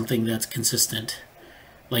should be something that's consistent.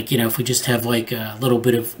 Like, if we just have like a little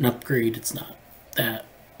bit of an upgrade, it's not that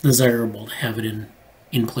desirable to have it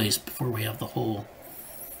in place before we have the whole,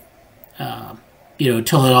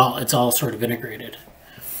 until it's all sort of integrated.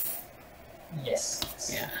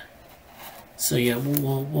 Yes. Yeah. So yeah,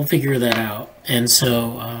 we'll figure that out. And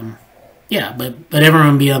so but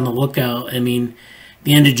everyone be on the lookout. I mean,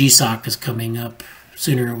 the end of GSoC is coming up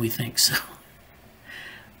sooner than we think. So,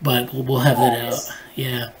 but we'll have that out.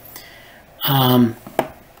 Yeah.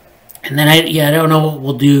 And then I don't know what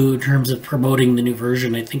we'll do in terms of promoting the new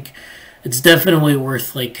version. I think it's definitely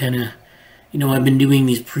worth kind of, I've been doing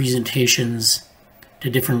these presentations to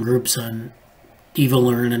different groups on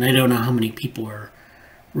DevoLearn, and I don't know how many people are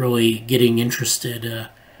really getting interested.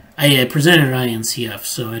 I presented at INCF,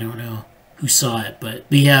 so I don't know who saw it, but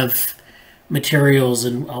we have materials,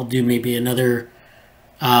 and I'll do maybe another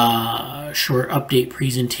short update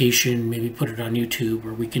presentation, maybe put it on YouTube,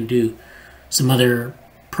 or we can do some other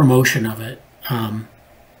promotion of it.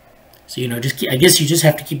 So I guess you just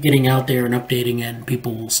have to keep getting out there and updating it, and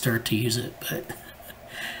people will start to use it. But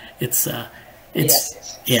it's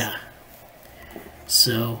yeah.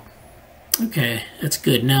 So okay, that's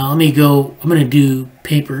good. Now let me go. I'm going to do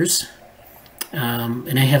papers,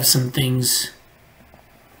 and I have some things,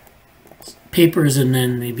 papers, and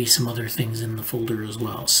then maybe some other things in the folder as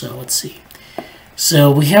well. So let's see.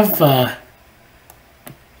 So we have.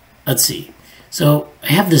 Let's see. So I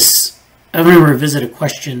have this. I remember a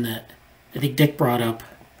question that I think Dick brought up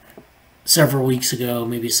several weeks ago,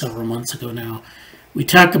 maybe several months ago now. We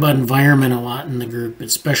talk about environment a lot in the group,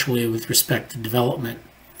 especially with respect to development.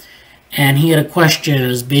 And he had a question. It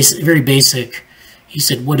was very basic. He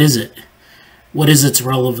said, "What is it? What is its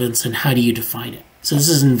relevance, and how do you define it?" So this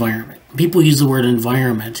is environment. People use the word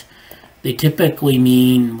environment. They typically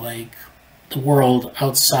mean like the world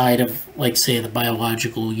outside of, like, say, the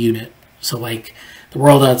biological unit. So like the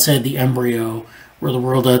world outside the embryo, or the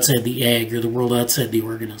world outside the egg, or the world outside the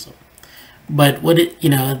organism. But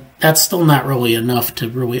that's still not really enough to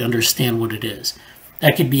really understand what it is.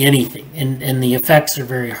 That could be anything, and the effects are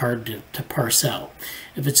very hard to parse out.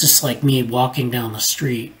 If it's just like me walking down the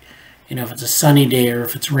street, if it's a sunny day or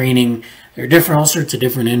if it's raining, there are all sorts of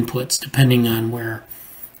different inputs depending on where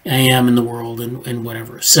I am in the world and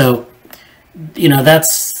whatever. So,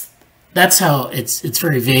 that's how it's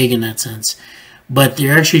very vague in that sense. But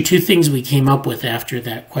there are actually two things we came up with after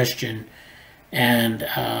that question. And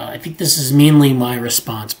I think this is mainly my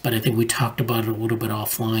response, but I think we talked about it a little bit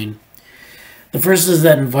offline. The first is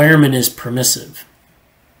that environment is permissive.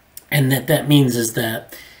 And that means is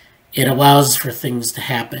that it allows for things to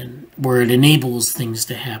happen, where it enables things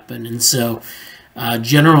to happen. And so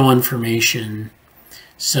general information,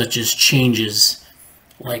 such as changes,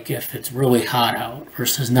 like if it's really hot out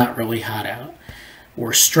versus not really hot out,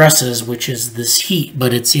 or stresses, which is this heat,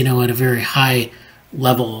 but it's, at a very high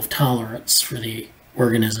level of tolerance for the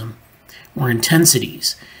organism, or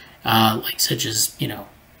intensities, like such as,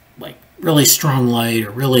 like really strong light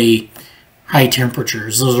or really high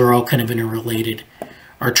temperatures, those are all kind of interrelated,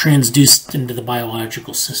 are transduced into the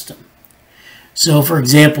biological system. So, for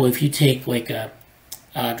example, if you take like a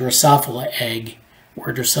Drosophila egg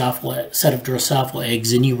or a set of Drosophila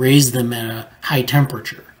eggs and you raise them at a high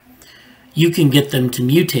temperature, you can get them to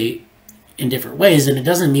mutate in different ways, and it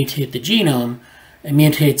doesn't mutate the genome, it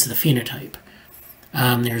mutates the phenotype.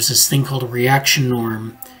 There's this thing called a reaction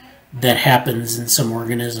norm that happens in some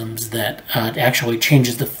organisms that actually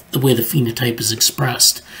changes the way the phenotype is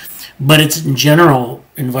expressed. But it's, in general,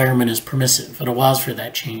 environment is permissive. It allows for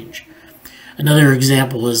that change. Another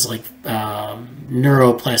example is like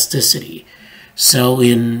neuroplasticity. So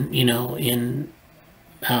in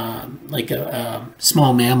like a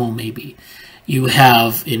small mammal, maybe, you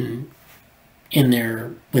have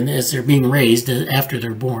as they're being raised, after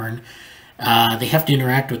they're born, they have to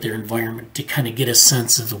interact with their environment to kind of get a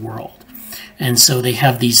sense of the world. And so they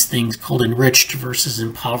have these things called enriched versus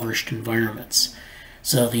impoverished environments.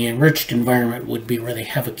 So the enriched environment would be where they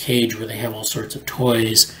have a cage where they have all sorts of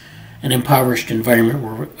toys. An impoverished environment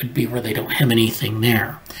would be where they don't have anything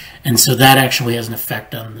there. And so that actually has an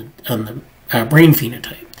effect on the brain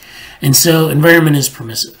phenotype. And so environment is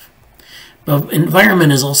permissive. But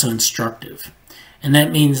environment is also instructive. And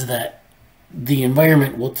that means that the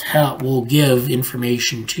environment will give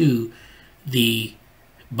information to the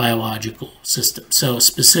biological system. So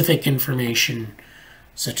specific information,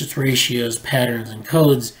 such as ratios, patterns, and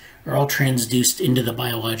codes, are all transduced into the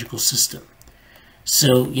biological system.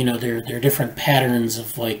 So, there are different patterns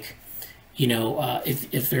of, like,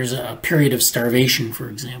 if there's a period of starvation, for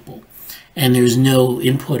example, and there's no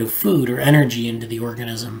input of food or energy into the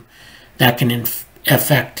organism, that can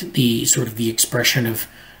affect the sort of the expression of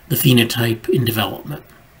the phenotype in development.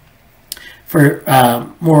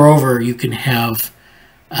 Moreover, you can have,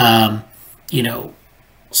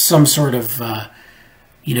 some sort of,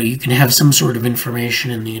 you can have some sort of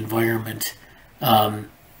information in the environment,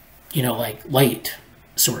 like light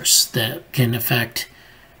source that can affect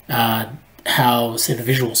how, say, the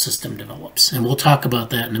visual system develops. And we'll talk about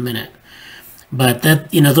that in a minute. But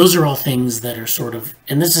that, those are all things that are sort of,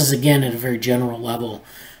 and this is, again, at a very general level.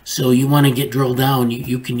 So you want to get drilled down,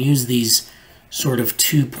 you can use these sort of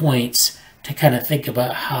 2 points to kind of think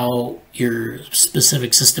about how your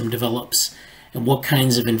specific system develops and what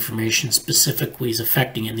kinds of information specifically is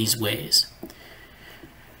affecting in these ways.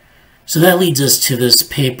 So that leads us to this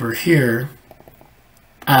paper here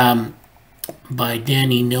by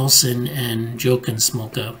Danny Nilsson and Jochen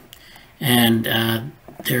Smolka. And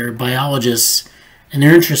they're biologists, and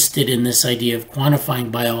they're interested in this idea of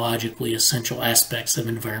quantifying biologically essential aspects of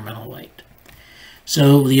environmental light.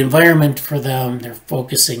 So the environment for them, they're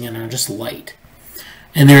focusing in on just light.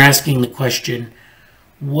 And they're asking the question,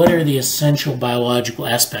 what are the essential biological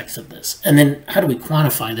aspects of this? And then how do we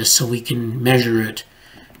quantify this so we can measure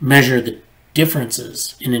the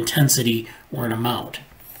differences in intensity or in amount?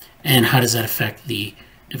 And how does that affect the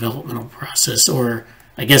developmental process, or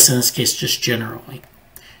I guess in this case just generally?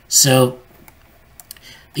 So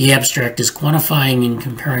the abstract is quantifying and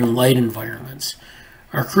comparing light environments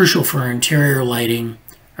are crucial for interior lighting,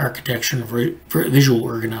 architecture, and visual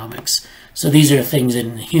ergonomics. So these are things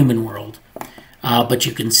in the human world, but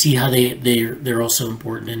you can see how they're also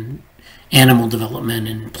important in animal development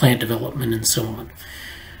and plant development and so on.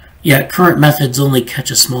 Yet current methods only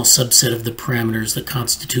catch a small subset of the parameters that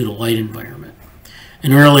constitute a light environment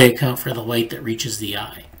and rarely account for the light that reaches the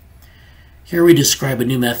eye. Here we describe a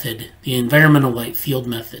new method, the Environmental Light Field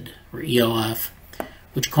Method, or ELF,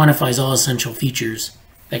 which quantifies all essential features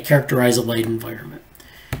that characterize a light environment,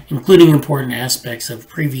 including important aspects that have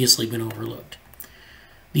previously been overlooked.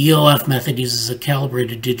 The ELF method uses a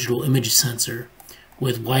calibrated digital image sensor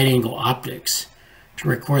with wide-angle optics to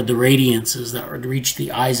record the radiances that would reach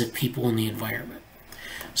the eyes of people in the environment.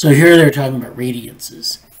 So here they're talking about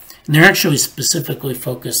radiances, and they're actually specifically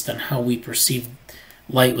focused on how we perceive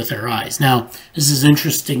light with our eyes. Now, this is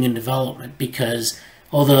interesting in development because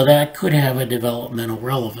although that could have a developmental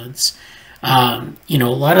relevance, a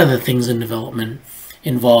lot of the things in development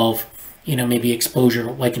involve, maybe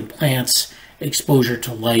exposure, like in plants, exposure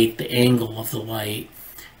to light, the angle of the light,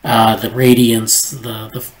 the radiance,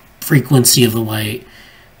 the frequency of the light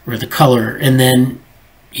or the color, and then,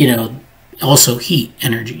 also heat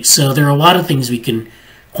energy. So there are a lot of things we can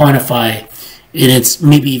quantify, and it's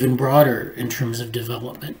maybe even broader in terms of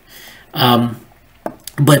development.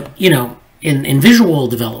 But, in visual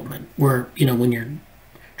development, where, when you're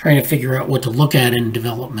trying to figure out what to look at in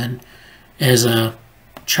development as a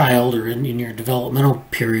child or in your developmental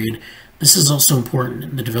period, this is also important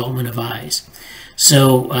in the development of eyes.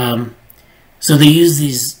 So, so they use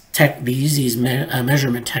these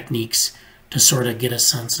measurement techniques to sort of get a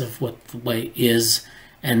sense of what the light is,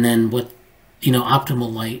 and then what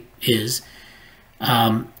optimal light is,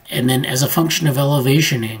 and then as a function of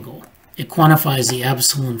elevation angle, it quantifies the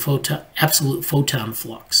absolute photon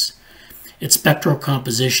flux, its spectral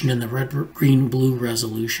composition in the red, green, blue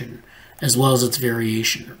resolution, as well as its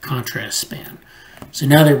variation or contrast span. So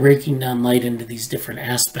now they're breaking down light into these different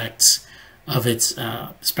aspects of its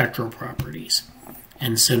spectral properties.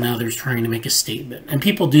 And so now they're trying to make a statement. And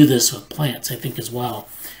people do this with plants, I think, as well.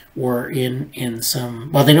 Or in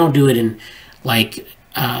some, well, they don't do it in, like,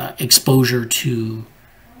 exposure to,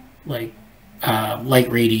 like,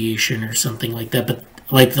 light radiation or something like that. But,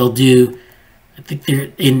 like, they'll do, I think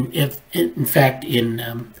they're, in fact, in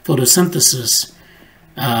photosynthesis,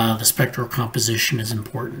 the spectral composition is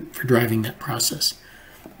important for driving that process.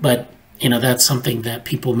 But, that's something that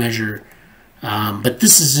people measure. But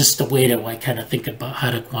this is just a way to kind of think about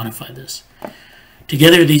how to quantify this.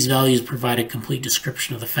 Together, these values provide a complete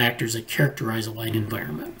description of the factors that characterize a light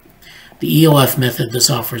environment. The ELF method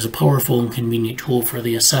thus offers a powerful and convenient tool for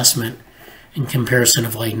the assessment and comparison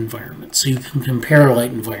of light environments, so you can compare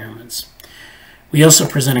light environments. We also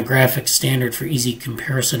present a graphic standard for easy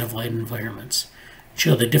comparison of light environments,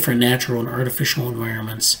 show that different natural and artificial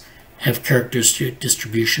environments have characteristic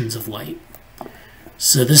distributions of light.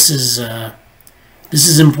 So this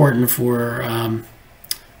is important for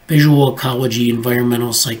visual ecology,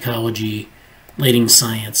 environmental psychology, lighting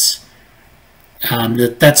science.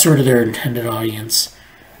 That's sort of their intended audience.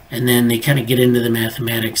 And then they kind of get into the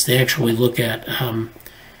mathematics. They actually look at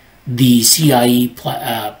the CIE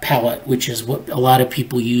palette, which is what a lot of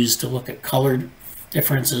people use to look at color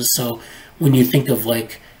differences. So when you think of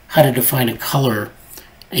like how to define a color,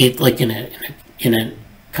 like in a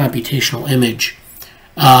computational image,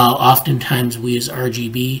 oftentimes we use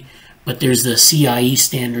RGB, but there's the CIE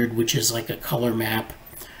standard, which is like a color map,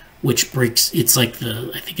 which breaks, it's like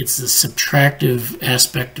I think it's the subtractive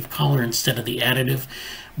aspect of color instead of the additive.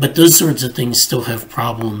 But those sorts of things still have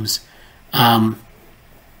problems. So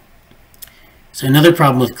another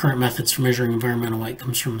problem with current methods for measuring environmental light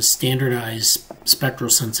comes from a standardized spectral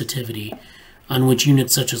sensitivity on which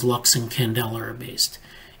units such as lux and candela are based.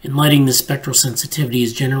 In lighting, the spectral sensitivity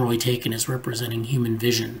is generally taken as representing human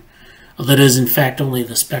vision, although it is in fact only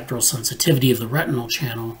the spectral sensitivity of the retinal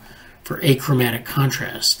channel for achromatic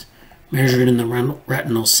contrast, measured in the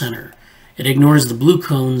retinal center. It ignores the blue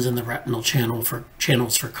cones in the retinal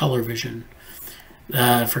channels for color vision.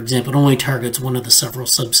 For example, it only targets one of the several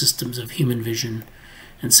subsystems of human vision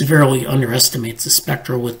and severely underestimates the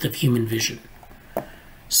spectral width of human vision.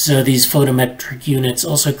 So these photometric units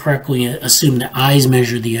also correctly assume that eyes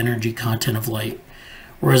measure the energy content of light,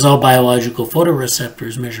 whereas all biological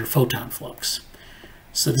photoreceptors measure photon flux.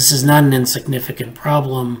 So this is not an insignificant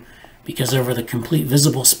problem, because over the complete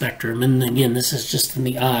visible spectrum, and again, this is just in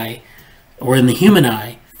the eye, or in the human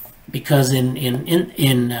eye, because in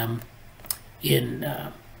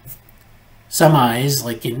some eyes,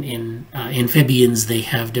 like in amphibians, they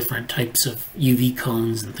have different types of UV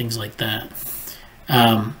cones and things like that.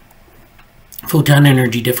 Photon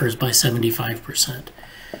energy differs by 75%.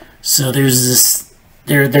 So there's this,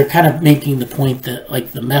 they're kind of making the point that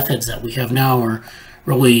like the methods that we have now are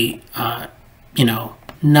really,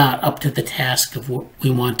 not up to the task of what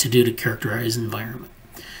we want to do to characterize environment.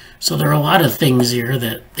 So there are a lot of things here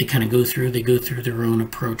that they kind of go through. They go through their own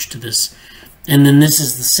approach to this. And then this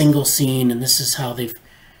is the single scene, and this is how they've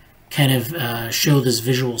kind of show this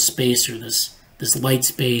visual space, or this light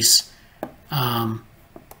space.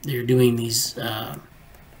 They're doing these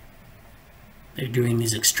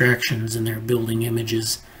extractions, and they're building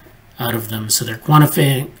images out of them. So they're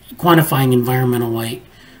quantifying environmental light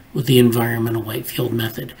with the environmental light field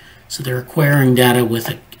method. So they're acquiring data with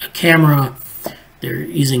a camera. They're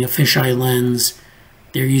using a fisheye lens.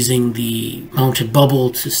 They're using the mounted bubble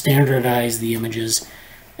to standardize the images,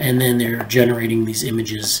 and then they're generating these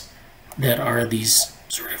images that are these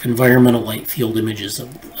sort of environmental light field images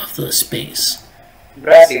of the space.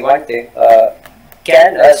 Brasi, one thing.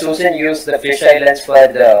 Can Susan use the fisheye lens for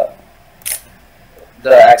the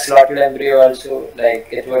axolotl embryo also? Like,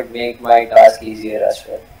 it would make my task easier as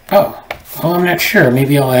well. Oh, Oh, I'm not sure.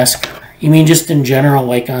 Maybe I'll ask her. You mean just in general,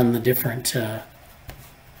 like on the different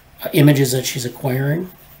images that she's acquiring?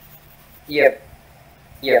 Yep.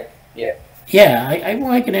 Yeah,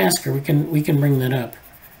 I can ask her. We can bring that up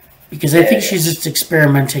because I think she's just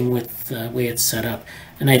experimenting with the way it's set up,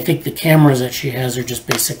 and I think the cameras that she has are just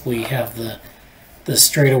basically have the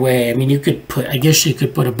straightaway. I mean, I guess you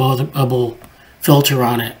could put a bubble filter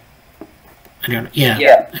on it. I don't know.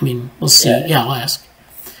 Yeah. I mean, we'll see. Yeah, I'll ask.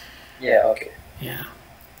 Yeah. Okay. Yeah.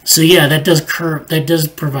 So yeah, that does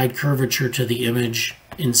provide curvature to the image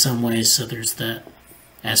in some ways. So there's that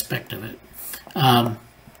aspect of it.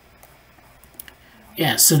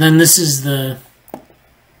 Yeah. So then this is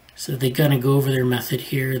so they kind of go over their method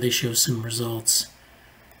here. They show some results,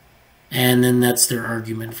 and then that's their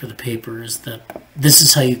argument for the paper is that this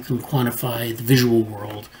is how you can quantify the visual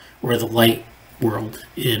world or the light world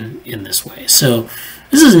in this way. So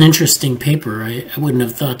this is an interesting paper. I wouldn't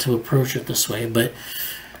have thought to approach it this way, but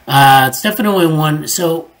it's definitely one.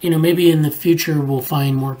 So, maybe in the future we'll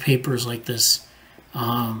find more papers like this,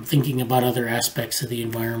 thinking about other aspects of the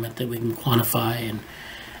environment that we can quantify, and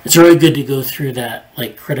it's really good to go through that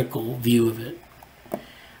critical view of it.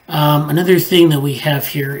 Another thing that we have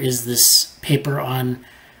here is this paper on,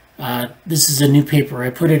 this is a new paper. I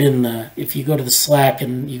put it in if you go to the Slack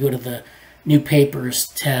and you go to the New Papers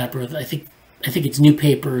tab, or I think it's New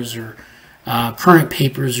Papers or Current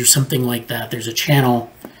Papers or something like that. There's a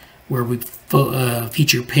channel where we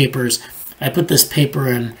feature papers. I put this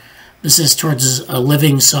paper in. This is towards a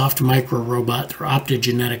living soft micro robot through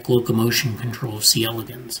optogenetic locomotion control of C.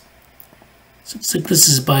 elegans. So it's like this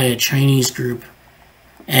is by a Chinese group,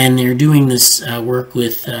 and they're doing this work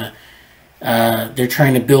with. They're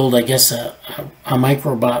trying to build, I guess, a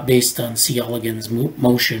microbot based on C. elegans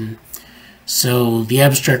motion. So the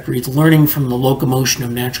abstract reads, learning from the locomotion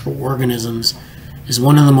of natural organisms is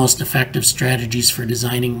one of the most effective strategies for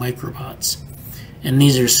designing microbots. And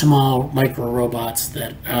these are small micro robots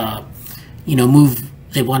that, move.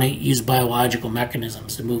 They want to use biological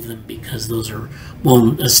mechanisms to move them because those are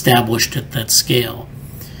well established at that scale.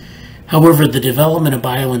 However, the development of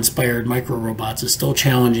bio-inspired micro robots is still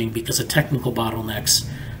challenging because of technical bottlenecks,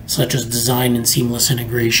 such as design and seamless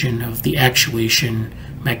integration of the actuation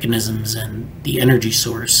mechanisms and the energy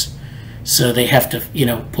source. So they have to,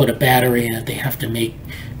 put a battery in it. They have to make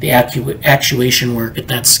the actuation work at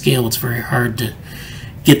that scale. It's very hard to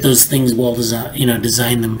get those things well designed,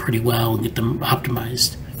 design them pretty well and get them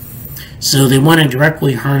optimized. So they want to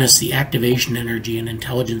directly harness the activation energy and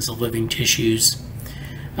intelligence of living tissues.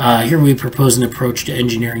 Here we propose an approach to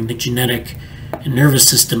engineering the genetic and nervous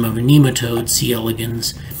system of a nematode, C.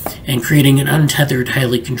 elegans, and creating an untethered,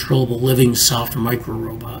 highly controllable living soft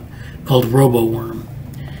micro-robot called RoboWorm.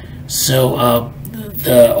 So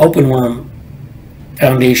the OpenWorm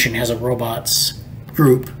Foundation has a robots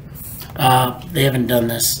group. They haven't done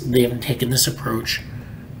this, they haven't taken this approach,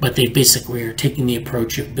 but they basically are taking the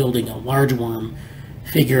approach of building a large worm,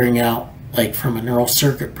 figuring out, from a neural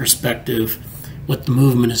circuit perspective, what the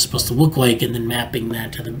movement is supposed to look like, and then mapping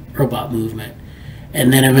that to the robot movement,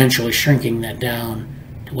 and then eventually shrinking that down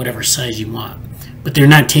to whatever size you want. But they're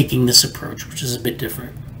not taking this approach, which is a bit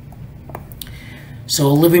different. So a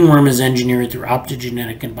living worm is engineered through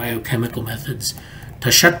optogenetic and biochemical methods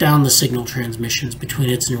to shut down the signal transmissions between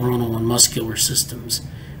its neuronal and muscular systems,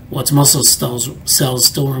 while its muscle cells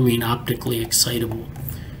still remain optically excitable.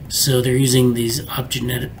 So they're using these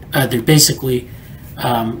optogenetic, they're basically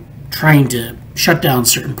trying to shut down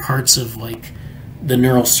certain parts of the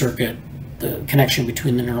neural circuit, the connection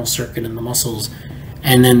between the neural circuit and the muscles,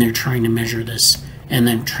 and then they're trying to measure this and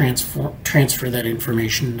then transfer that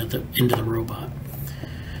information into the robot.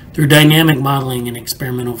 Through dynamic modeling and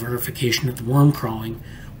experimental verification of the worm crawling,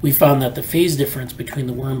 we found that the phase difference between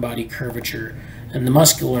the worm body curvature and the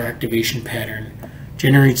muscular activation pattern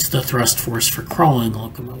generates the thrust force for crawling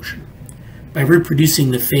locomotion. By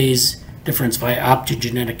reproducing the phase difference via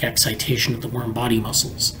optogenetic excitation of the worm body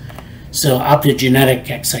muscles. So optogenetic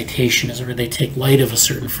excitation is where they take light of a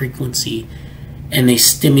certain frequency and they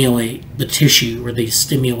stimulate the tissue, or they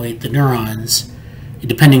stimulate the neurons,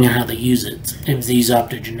 depending on how they use it. Sometimes they use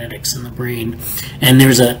optogenetics in the brain, and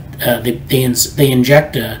there's they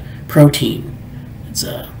inject a protein. It's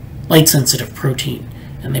a light-sensitive protein,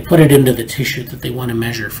 and they put it into the tissue that they want to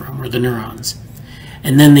measure from, or the neurons.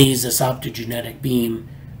 And then they use this optogenetic beam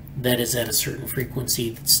that is at a certain frequency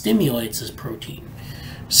that stimulates this protein.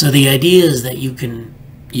 So the idea is that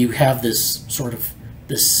you have this sort of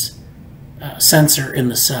sensor in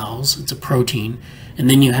the cells. It's a protein, and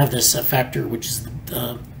then you have this effector, which is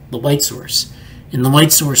the light source, And the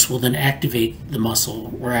light source will then activate the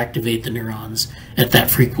muscle or activate the neurons at that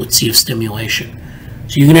frequency of stimulation.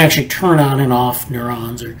 So you can actually turn on and off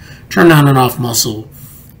neurons or turn on and off muscle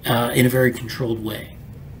in a very controlled way.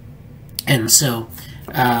 And so,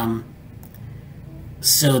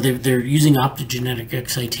 they're using optogenetic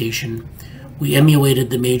excitation. We emulated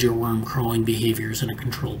the major worm crawling behaviors in a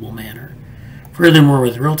controllable manner. Furthermore,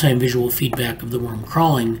 with real-time visual feedback of the worm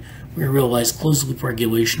crawling, we realized closed-loop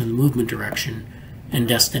regulation of the movement direction and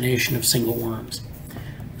destination of single worms.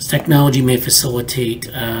 This technology may facilitate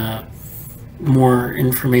more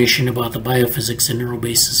information about the biophysics and neural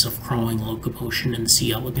basis of crawling locomotion in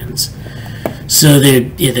C. elegans. So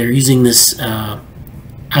they're using this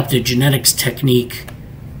optogenetics technique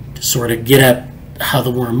to sort of get at how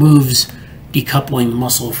the worm moves, decoupling the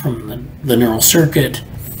muscle from the neural circuit,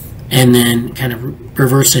 and then kind of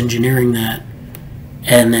reverse engineering that,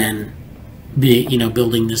 and then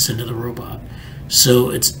building this into the robot.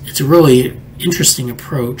 So it's a really interesting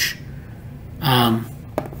approach. Let's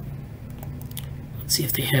see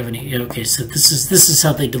if they have any. Okay, so this is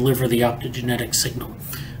how they deliver the optogenetic signal.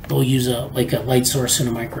 They'll use a light source in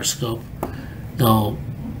a microscope. They'll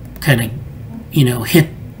kind of hit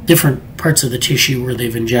different parts of the tissue where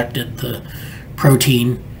they've injected the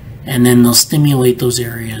protein, and then they'll stimulate those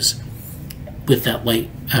areas with that light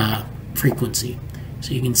frequency.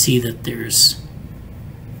 So you can see that there's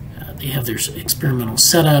they have their experimental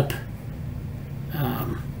setup,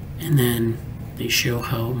 and then they show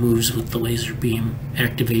how it moves with the laser beam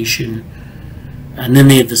activation, and then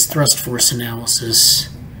they have this thrust force analysis,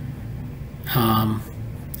 and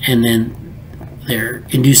then they're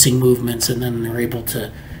inducing movements, and then they're able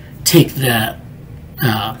to take that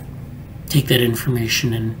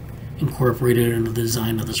information and incorporate it into the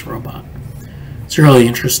design of this robot. It's really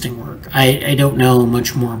interesting work. I don't know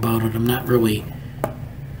much more about it. I'm not really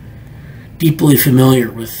deeply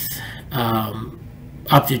familiar with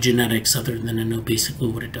optogenetics other than to know basically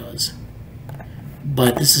what it does.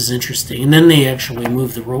 But this is interesting. And then they actually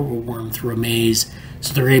move the RoboWorm through a maze,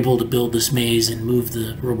 so they're able to build this maze and move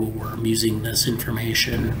the RoboWorm using this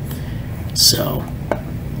information. So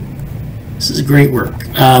this is great work.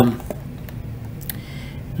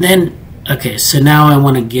 Okay, so now I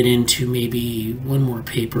want to get into maybe one more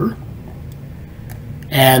paper.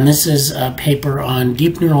 And this is a paper on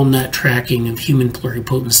deep neural net tracking of human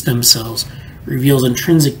pluripotent stem cells reveals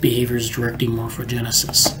intrinsic behaviors directing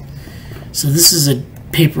morphogenesis. So this is a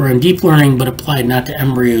paper on deep learning, but applied not to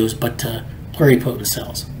embryos, but to pluripotent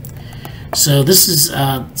cells. So this is,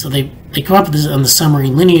 so they come up with this on the summary: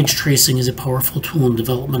 lineage tracing is a powerful tool in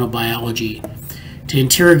developmental biology to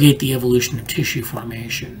interrogate the evolution of tissue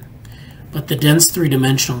formation. But the dense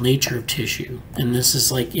three-dimensional nature of tissue, and this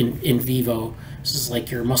is like in vivo, this is like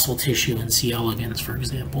your muscle tissue in C. elegans, for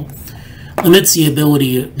example, limits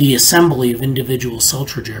the assembly of individual cell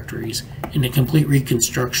trajectories into complete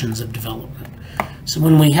reconstructions of development. So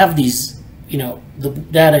when we have these, the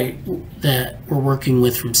data that we're working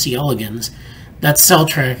with from C. elegans, that's cell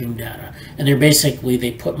tracking data, and they're basically,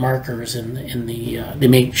 they put markers they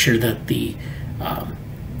make sure that the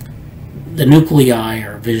nuclei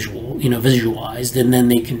are visualized, and then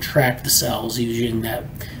they can track the cells using that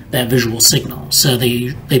visual signal. So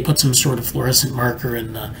they put some sort of fluorescent marker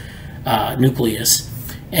in the nucleus,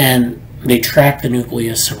 and they track the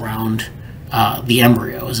nucleus around the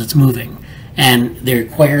embryo as it's moving, and they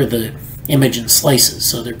acquire the image in slices.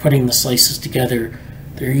 So they're putting the slices together.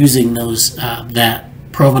 They're using those that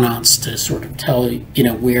provenance to sort of tell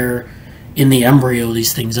where in the embryo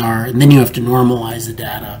these things are, and then you have to normalize the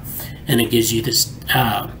data, and it gives you this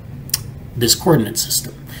this coordinate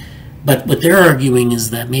system. But what they're arguing is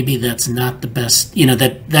that maybe that's not the best,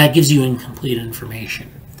 that gives you incomplete information.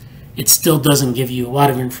 It still doesn't give you a lot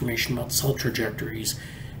of information about cell trajectories.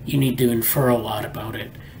 You need to infer a lot about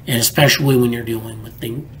it, and especially when you're dealing with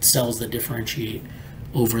cells that differentiate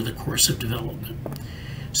over the course of development.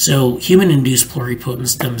 So human-induced pluripotent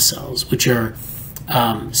stem cells, which are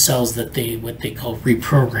cells that what they call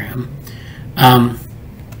reprogram,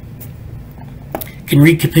 can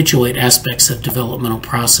recapitulate aspects of developmental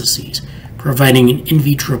processes, providing an in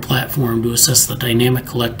vitro platform to assess the dynamic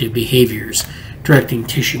collective behaviors directing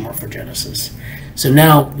tissue morphogenesis. So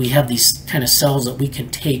now we have these kind of cells that we can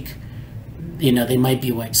take, they might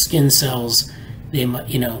be like skin cells, they might,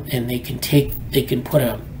 and they can put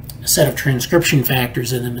a set of transcription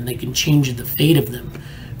factors in them, and they can change the fate of them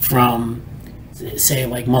from, say,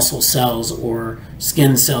 like muscle cells or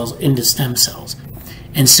skin cells into stem cells.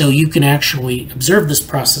 And so you can actually observe this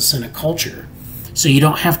process in a culture. So you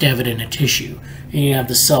don't have to have it in a tissue. And you have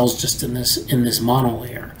the cells just in this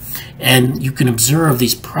monolayer. And you can observe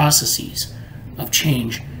these processes of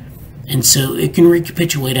change. And so it can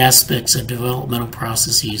recapitulate aspects of developmental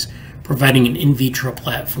processes, providing an in vitro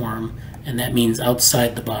platform, and that means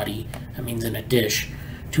outside the body, that means in a dish,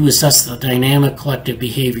 to assess the dynamic collective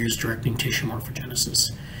behaviors directing tissue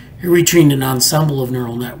morphogenesis. Here we trained an ensemble of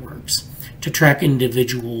neural networks to track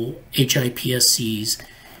individual HIPSCs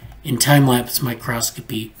in time-lapse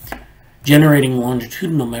microscopy, generating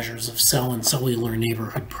longitudinal measures of cell and cellular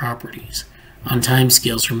neighborhood properties on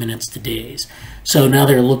timescales from minutes to days. So now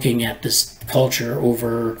they're looking at this culture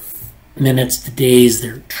over minutes to days.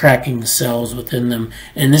 They're tracking the cells within them.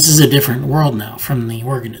 And this is a different world now from the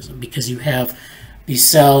organism, because you have these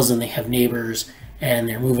cells and they have neighbors and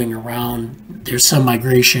they're moving around. There's some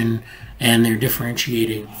migration and they're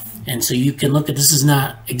differentiating. And so you can look at this is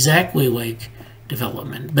not exactly like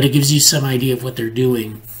development, but it gives you some idea of what they're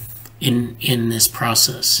doing in this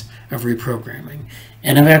process of reprogramming.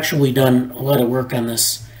 And I've actually done a lot of work on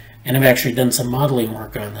this, and I've actually done some modeling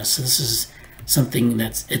work on this. So this is something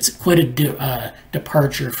it's quite a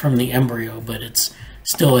departure from the embryo, but it's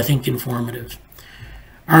still, I think, informative.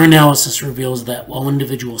 Our analysis reveals that while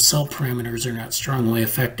individual cell parameters are not strongly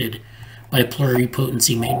affected by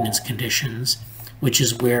pluripotency maintenance conditions, which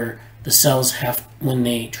is where the cells have, when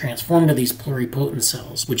they transform to these pluripotent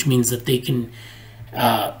cells, which means that they can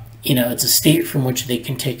it's a state from which they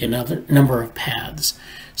can take another number of paths.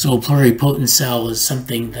 So a pluripotent cell is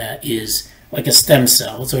something that is like a stem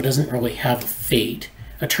cell, so it doesn't really have a fate,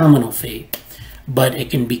 a terminal fate, but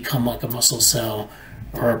it can become like a muscle cell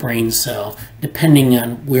or a brain cell, depending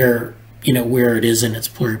on where it is in its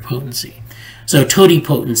pluripotency. So a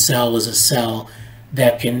totipotent cell is a cell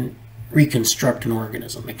that can reconstruct an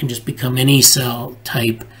organism. It can just become any cell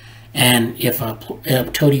type, and if a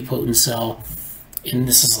totipotent cell, and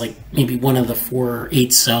this is like maybe one of the 4 or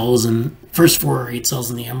 8 cells, and first 4 or 8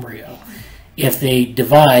 cells in the embryo, if they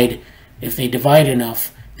divide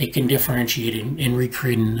enough, they can differentiate and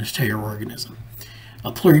recreate an entire organism.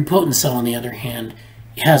 A pluripotent cell, on the other hand,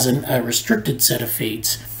 has a restricted set of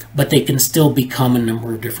fates, but they can still become a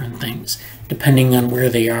number of different things depending on where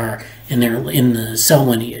they are in the cell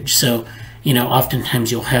lineage. So,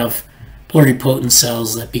 oftentimes you'll have pluripotent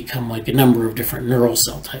cells that become like a number of different neural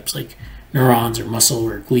cell types, like neurons or muscle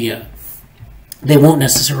or glia. They won't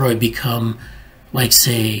necessarily become like,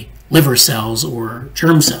 say, liver cells or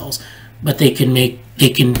germ cells, but they can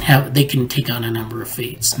take on a number of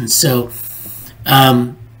fates. And so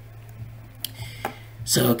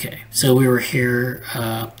so we were here,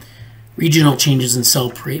 regional changes in cell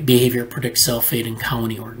behavior predict cell fate in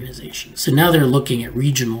colony organization. So now they're looking at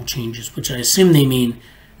regional changes, which I assume they mean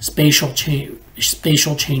spatial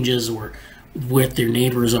changes or what their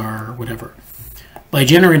neighbors are or whatever. By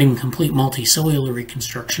generating complete multicellular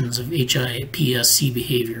reconstructions of HIPSC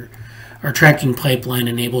behavior, our tracking pipeline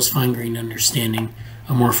enables fine-grained understanding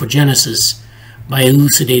of morphogenesis by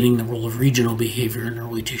elucidating the role of regional behavior in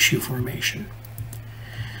early tissue formation.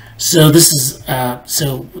 So this is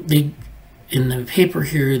in the paper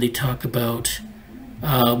here they talk about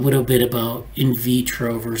a little bit about in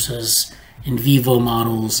vitro versus in vivo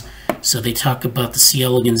models. So they talk about the C.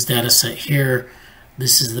 elegans data set here.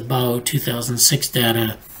 This is the Bao 2006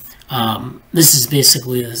 data. This is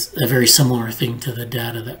basically a very similar thing to the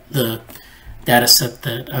data set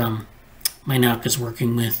that Mainak is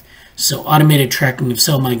working with. So automated tracking of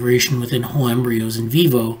cell migration within whole embryos in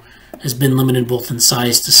vivo has been limited both in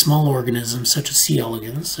size to small organisms such as C.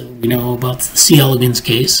 elegans. So we know about the C. elegans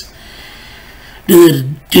case,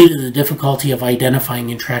 due to the difficulty of identifying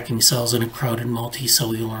and tracking cells in a crowded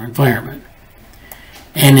multicellular environment,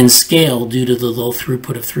 and in scale due to the low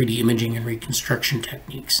throughput of 3D imaging and reconstruction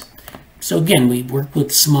techniques. So again, we work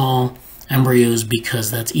with small embryos because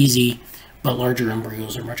that's easy, but larger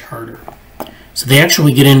embryos are much harder. So they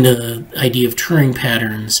actually get into the idea of Turing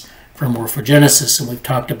patterns for morphogenesis, and we've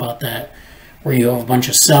talked about that, where you have a bunch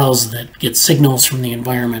of cells that get signals from the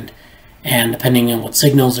environment, and depending on what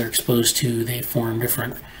signals they're exposed to, they form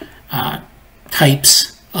different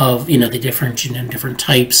types of, they differentiate in different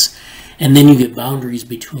types, and then you get boundaries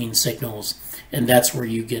between signals, and that's where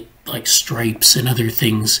you get like stripes and other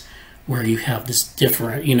things, where you have this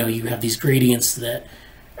different, you have these gradients that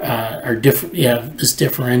are different, you have this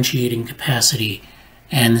differentiating capacity,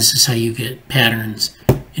 and this is how you get patterns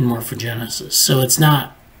in morphogenesis. So it's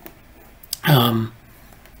not,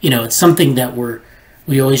 it's something that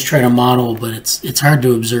we always try to model, but it's hard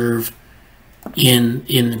to observe in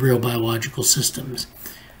real biological systems.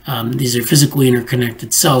 These are physically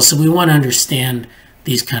interconnected cells, so we want to understand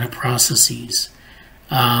these kind of processes.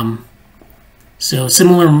 So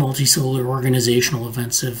similar multicellular organizational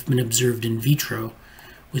events have been observed in vitro,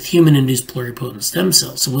 with human-induced pluripotent stem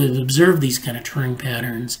cells. So we've observed these kind of Turing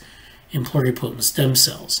patterns in pluripotent stem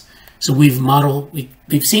cells. So we've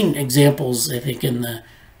seen examples, I think, in the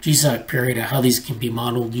GSoC period of how these can be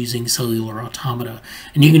modeled using cellular automata.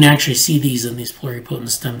 And you can actually see these in these pluripotent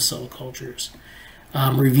stem cell cultures,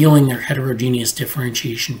 revealing their heterogeneous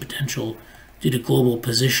differentiation potential due to global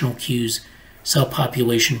positional cues, cell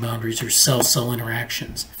population boundaries, or cell-cell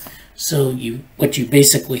interactions. So what you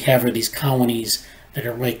basically have are these colonies that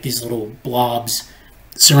are like these little blobs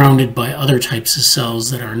surrounded by other types of cells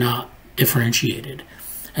that are not differentiated.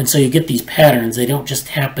 And so you get these patterns. They don't just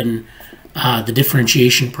happen, the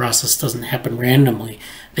differentiation process doesn't happen randomly.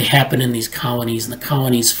 They happen in these colonies, and the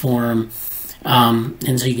colonies form.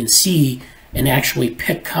 And so you can see and actually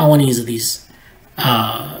pick colonies of these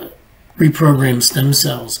reprogrammed stem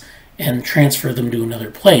cells and transfer them to another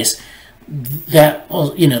place. That,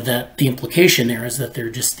 that the implication there is that they're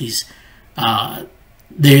just these,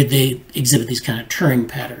 they exhibit these kind of Turing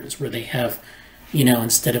patterns where they have,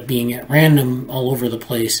 instead of being at random all over the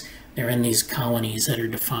place, they're in these colonies that are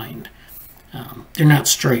defined. They're not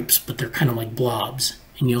stripes, but they're kind of like blobs,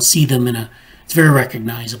 and you'll see them it's very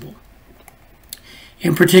recognizable.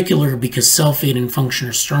 In particular, because cell fate and function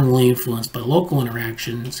are strongly influenced by local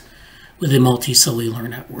interactions within multicellular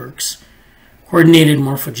networks. Coordinated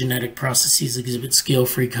morphogenetic processes exhibit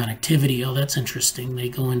scale-free connectivity. Oh, that's interesting. They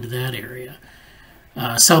go into that area.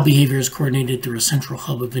 Cell behavior is coordinated through a central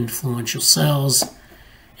hub of influential cells,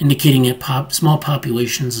 indicating that small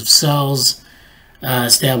populations of cells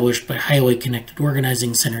established by highly connected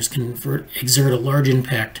organizing centers can exert a large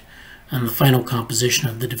impact on the final composition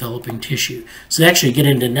of the developing tissue. So they actually get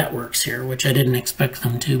into networks here, which I didn't expect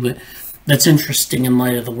them to, but that's interesting in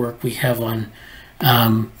light of the work we have on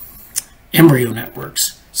embryo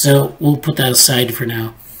networks. So we'll put that aside for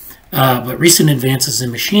now. But recent advances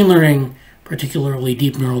in machine learning, particularly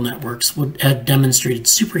deep neural networks, would have demonstrated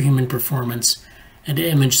superhuman performance and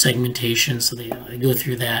image segmentation. So they go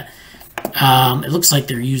through that. It looks like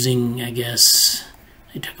they're using, I guess,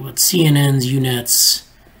 they talk about CNNs, UNets.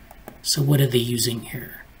 So what are they using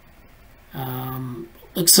here?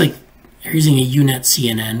 Looks like they're using a UNet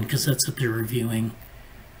CNN because that's what they're reviewing.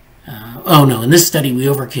 Oh no, in this study we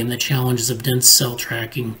overcame the challenges of dense cell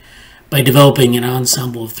tracking by developing an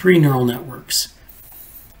ensemble of 3 neural networks,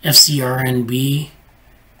 FCRNB,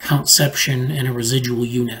 Countception, and a residual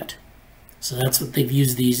UNet. So that's what they've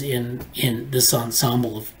used these in this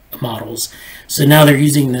ensemble of models. So now they're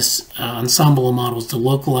using this ensemble of models to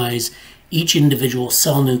localize each individual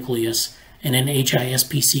cell nucleus in an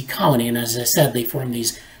HISPC colony. And as I said, they form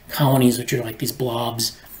these colonies which are like these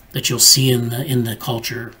blobs that you'll see in the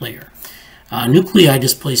culture layer. Nuclei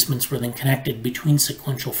displacements were then connected between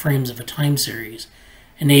sequential frames of a time series,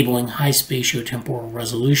 enabling high spatiotemporal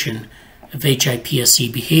resolution of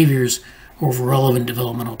HIPSC behaviors over relevant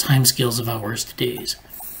developmental timescales of hours to days.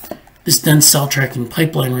 This dense cell tracking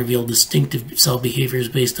pipeline revealed distinctive cell behaviors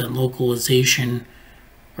based on localization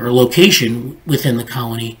or location within the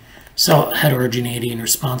colony, cell heterogeneity in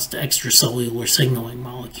response to extracellular signaling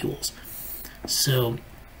molecules. So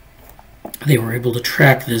they were able to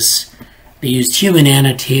track this. They used human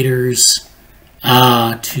annotators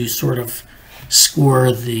to sort of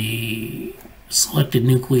score the selected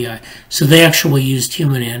nuclei. So they actually used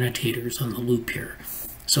human annotators on the loop here.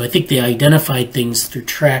 So I think they identified things through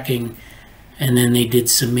tracking, and then they did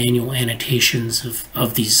some manual annotations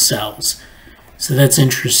of these cells. So that's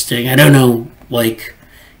interesting. I don't know, like,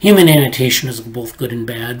 human annotation is both good and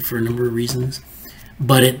bad for a number of reasons,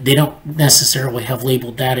 but they don't necessarily have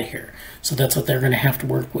labeled data here. So that's what they're going to have to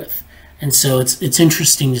work with. And so it's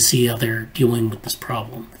interesting to see how they're dealing with this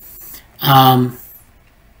problem.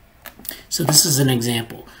 So this is an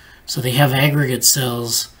example. So they have aggregate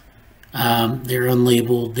cells. They're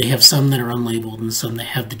unlabeled. They have some that are unlabeled and some that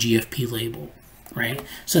have the GFP label, right?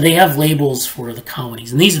 So they have labels for the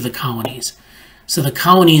colonies, and these are the colonies. So the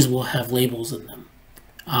colonies will have labels in them.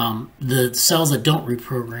 The cells that don't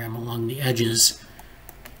reprogram along the edges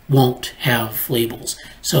won't have labels.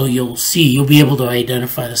 So you'll be able to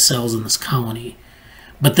identify the cells in this colony.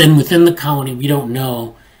 But then within the colony, we don't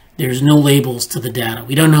know. There's no labels to the data.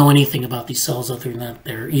 We don't know anything about these cells other than that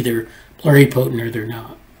they're either pluripotent or they're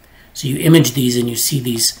not. So you image these and you see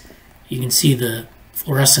these, you can see the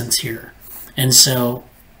fluorescence here. And so,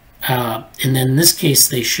 and then in this case,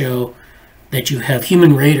 they show that you have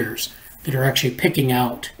human raters that are actually picking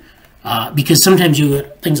out, because sometimes you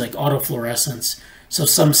get things like autofluorescence. So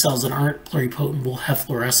some cells that aren't pluripotent will have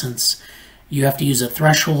fluorescence. You have to use a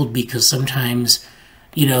threshold because sometimes,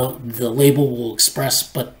 the label will express,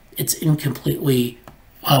 but it's incompletely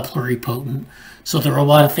pluripotent. So there are a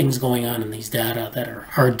lot of things going on in these data that are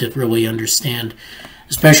hard to really understand,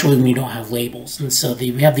 especially when you don't have labels. And so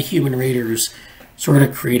we have the human raters sort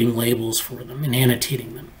of creating labels for them and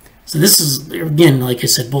annotating them. So this is, again, like I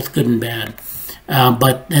said, both good and bad.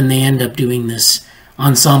 But then they end up doing this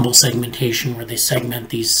ensemble segmentation where they segment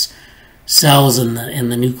these cells in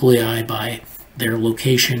the nuclei by their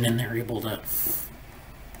location, and they're able to,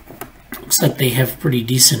 looks like they have pretty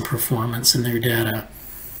decent performance in their data.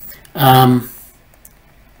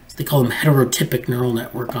 They call them heterotypic neural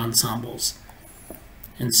network ensembles.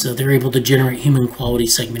 And so they're able to generate human quality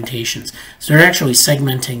segmentations. So they're actually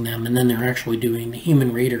segmenting them, and then they're actually doing the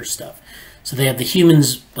human rater stuff. So they have the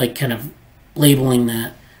humans like kind of labeling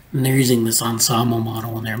that, and they're using this ensemble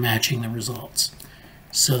model, and they're matching the results.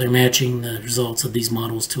 So they're matching the results of these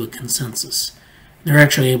models to a consensus. They're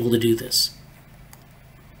actually able to do this.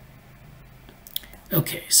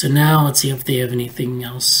 Okay, so now let's see if they have anything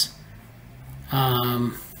else.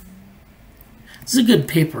 This is a good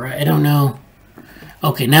paper. I don't know.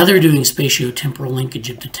 Okay, now they're doing spatiotemporal linkage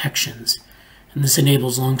of detections, and this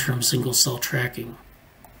enables long-term single-cell tracking.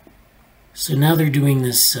 So now they're doing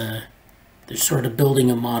this, they're sort of building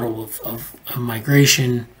a model of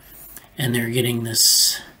migration, and they're getting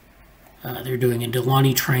this, they're doing a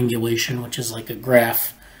Delaunay triangulation, which is like a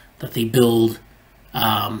graph that they build.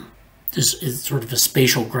 This is sort of a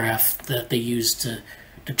spatial graph that they use to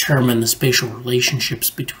determine the spatial relationships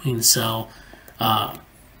between cell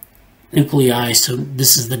nuclei. So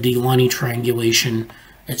this is the Delaunay triangulation.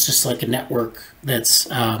 It's just like a network that's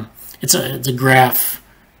it's a graph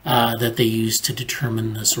that they use to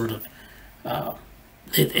determine the sort of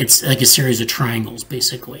it's like a series of triangles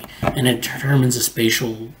basically, and it determines a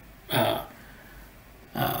spatial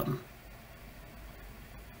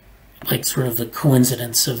like sort of the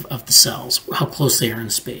coincidence of the cells, how close they are in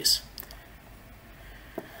space.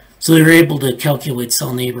 So they're able to calculate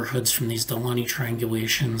cell neighborhoods from these Delaunay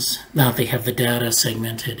triangulations. Now they have the data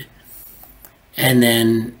segmented. And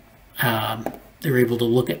then they're able to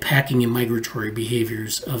look at packing and migratory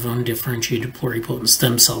behaviors of undifferentiated pluripotent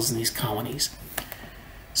stem cells in these colonies.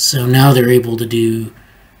 So now they're able to do,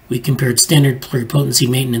 we compared standard pluripotency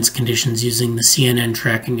maintenance conditions using the CNN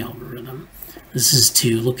tracking algorithm. This is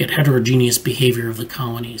to look at heterogeneous behavior of the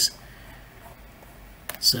colonies.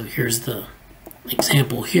 So here's the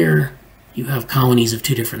example here. You have colonies of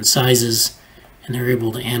two different sizes, and they're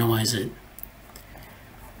able to analyze it.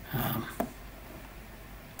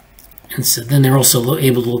 And so then they're also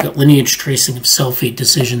able to look at lineage tracing of cell fate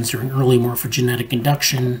decisions during early morphogenetic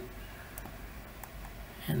induction.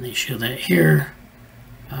 And they show that here.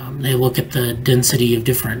 They look at the density of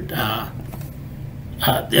different...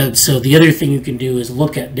 so the other thing you can do is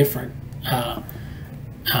look at different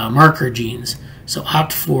marker genes. So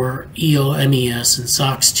OCT4, EO-MES, and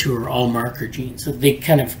SOX2 are all marker genes. So they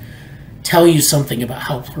kind of tell you something about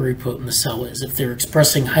how pluripotent the cell is. If they're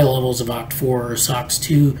expressing high levels of OCT4 or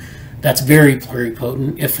SOX2, that's very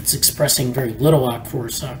pluripotent. If it's expressing very little OCT4 or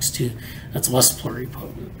SOX2, that's less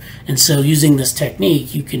pluripotent. And so using this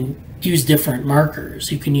technique, you can use different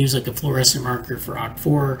markers. You can use like a fluorescent marker for OCT4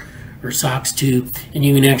 or SOX2, and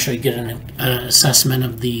you can actually get an assessment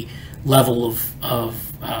of the level of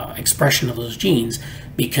expression of those genes,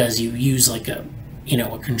 because you use like a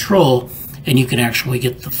control, and you can actually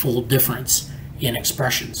get the full difference in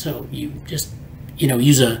expression. So you just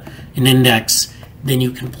use an index, then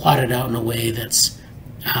you can plot it out in a way that's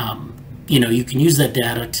you can use that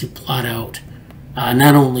data to plot out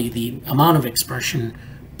not only the amount of expression,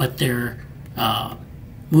 but their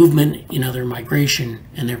movement, their migration,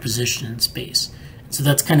 and their position in space. So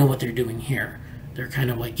that's kind of what they're doing here. They're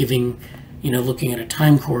kind of like giving, looking at a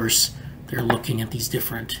time course, they're looking at these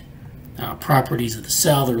different properties of the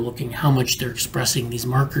cell, they're looking how much they're expressing these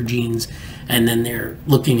marker genes, and then they're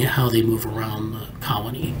looking at how they move around the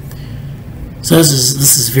colony. So this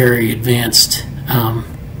is very advanced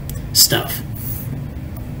stuff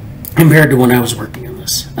compared to when I was working on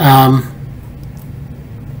this.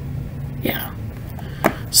 Yeah.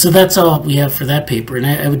 So that's all we have for that paper, and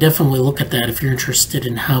I would definitely look at that if you're interested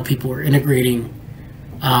in how people are integrating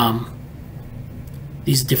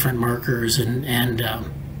these different markers and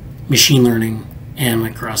machine learning and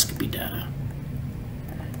microscopy data.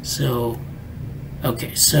 So,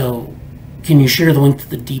 okay, so can you share the link to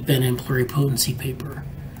the DeepN and pluripotency paper?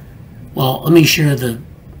 Well, let me share the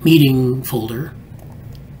meeting folder,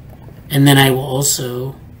 and then I will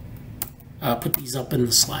also put these up in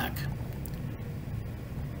the Slack.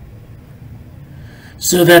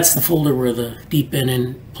 So that's the folder where the DeepN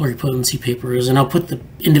and pluripotency paper is, and I'll put the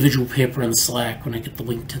individual paper in the Slack when I get the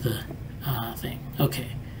link to the thing. Okay,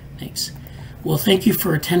 thanks. Well, thank you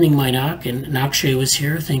for attending, Mainak, and Akshay was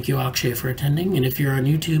here. Thank you, Akshay, for attending. And if you're on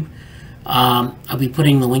YouTube, I'll be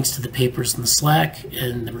putting the links to the papers in the Slack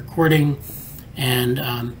and the recording.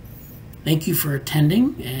 And thank you for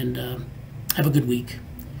attending, and have a good week.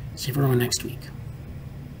 See everyone next week.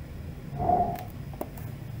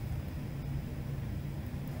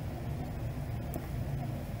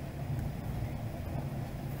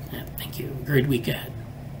 Yeah, thank you. Great week ahead.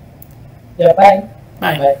 Yeah, bye.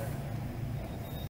 Bye. Bye.